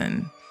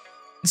reason.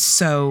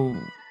 So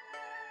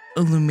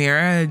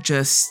Lumira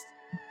just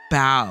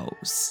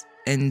bows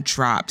and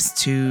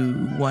drops to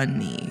one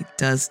knee,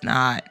 does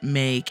not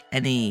make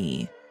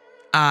any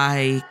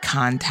eye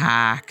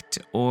contact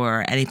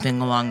or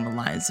anything along the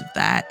lines of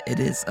that. It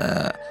is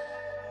a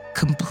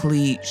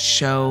complete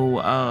show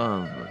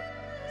of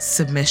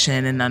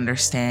submission and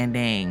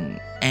understanding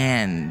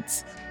and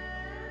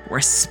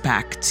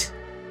respect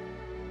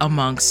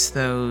amongst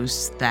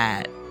those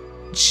that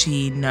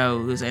she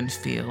knows and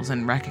feels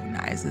and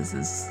recognizes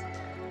as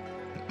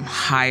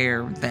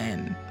higher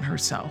than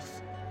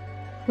herself.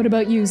 What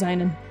about you,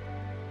 Zynon?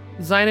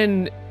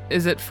 Zynon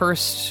is at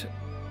first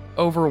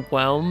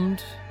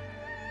overwhelmed,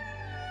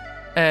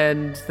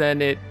 and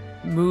then it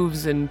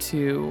moves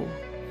into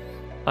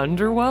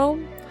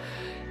underwhelm.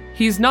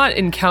 He's not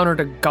encountered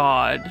a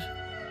god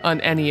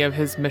on any of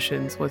his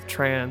missions with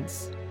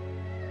trans.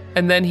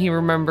 And then he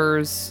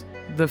remembers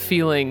the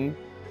feeling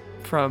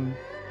from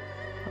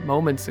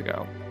moments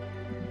ago,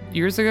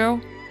 years ago,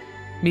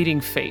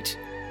 meeting fate.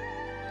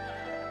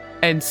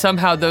 And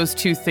somehow those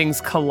two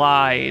things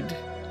collide,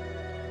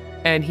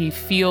 and he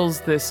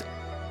feels this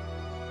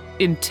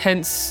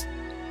intense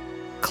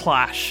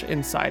clash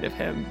inside of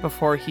him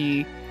before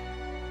he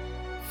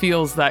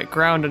feels that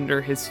ground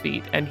under his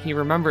feet, and he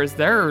remembers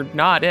they're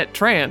not at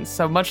trans.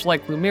 So much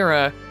like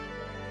Lumira,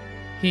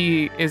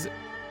 he is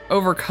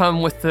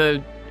overcome with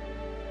the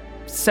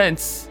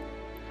sense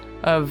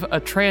of a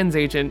trans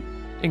agent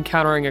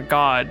encountering a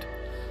god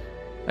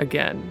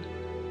again.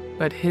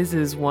 But his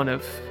is one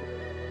of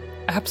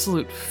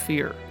absolute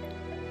fear.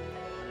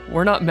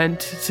 We're not meant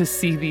to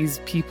see these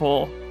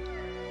people,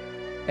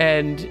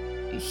 and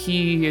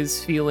he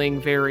is feeling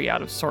very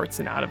out of sorts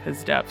and out of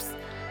his depth,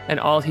 and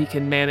all he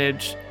can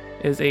manage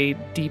is a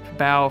deep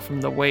bow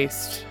from the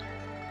waist,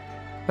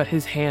 but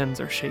his hands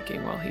are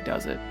shaking while he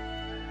does it,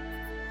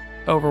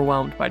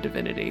 overwhelmed by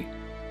divinity.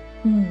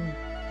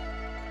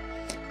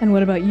 And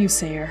what about you,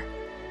 Sayer?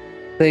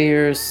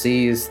 Sayer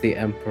sees the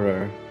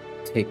Emperor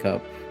take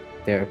up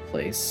their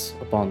place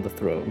upon the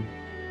throne,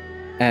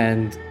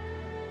 and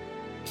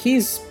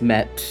he's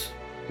met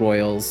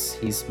royals,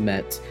 he's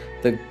met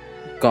the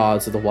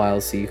gods of the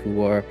Wild Sea,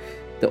 who are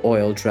the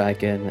oil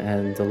dragon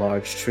and the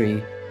large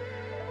tree.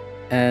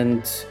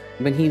 And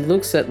when he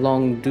looks at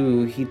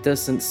Longdu, he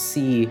doesn't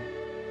see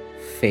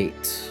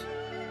fate,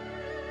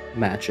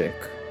 magic,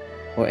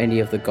 or any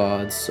of the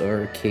gods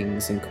or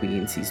kings and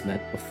queens he's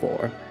met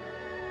before.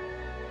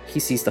 He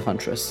sees the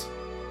Huntress,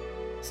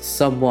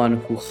 someone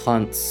who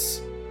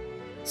hunts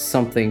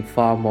something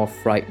far more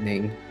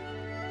frightening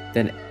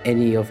than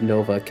any of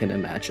Nova can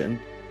imagine.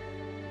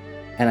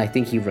 And I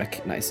think he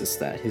recognizes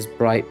that. His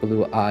bright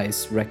blue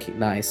eyes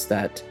recognize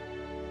that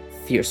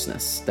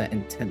fierceness, that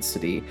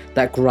intensity,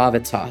 that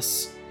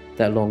gravitas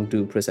that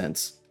Longdu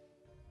presents.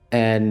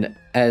 And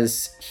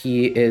as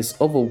he is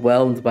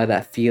overwhelmed by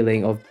that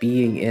feeling of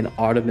being in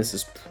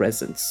Artemis's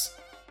presence,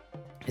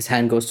 his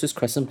hand goes to his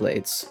crescent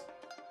blades.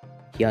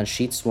 He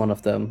unsheaths one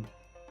of them,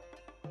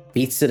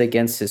 beats it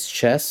against his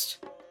chest,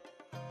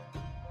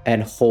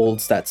 and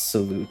holds that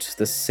salute,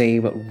 the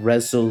same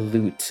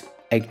resolute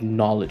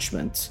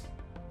acknowledgement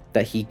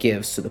that he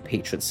gives to the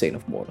patron saint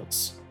of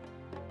mortals.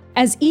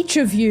 As each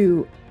of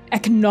you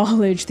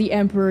acknowledge the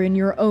Emperor in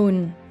your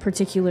own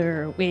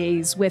particular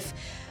ways, with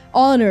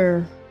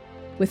honor,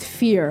 with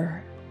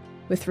fear,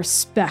 with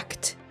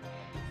respect,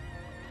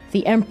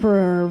 the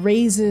Emperor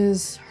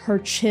raises her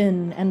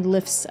chin and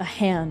lifts a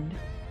hand,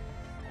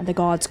 and the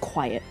gods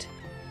quiet.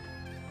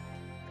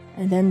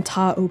 And then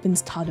Ta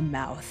opens Ta's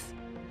mouth,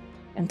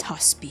 and Ta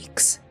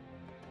speaks.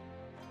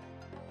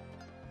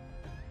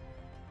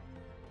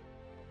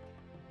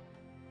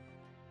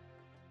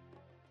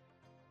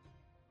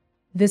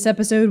 This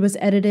episode was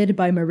edited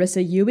by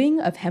Marissa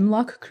Ewing of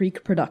Hemlock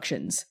Creek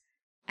Productions.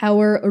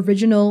 Our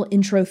original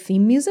intro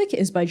theme music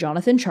is by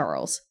Jonathan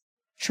Charles.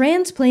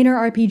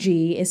 Transplanar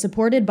RPG is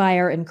supported by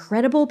our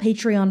incredible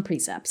Patreon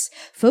precepts,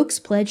 folks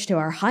pledged to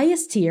our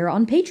highest tier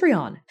on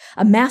Patreon.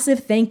 A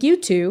massive thank you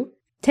to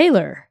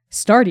Taylor,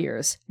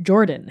 Stardeers,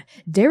 Jordan,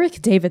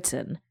 Derek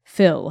Davidson,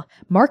 Phil,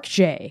 Mark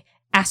J,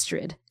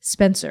 Astrid,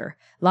 Spencer,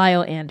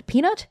 Lyle and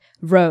Peanut,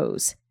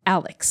 Rose,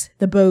 Alex,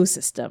 The Bow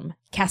System,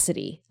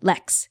 Cassidy,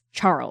 Lex,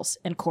 Charles,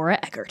 and Cora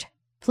Eckert.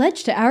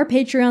 Pledge to our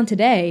Patreon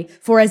today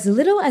for as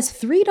little as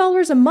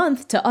 $3 a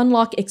month to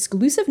unlock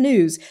exclusive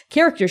news,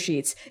 character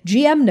sheets,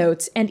 GM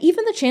notes, and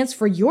even the chance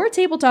for your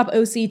tabletop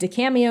OC to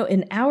cameo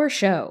in our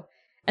show.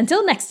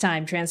 Until next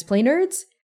time, Transplay Nerds,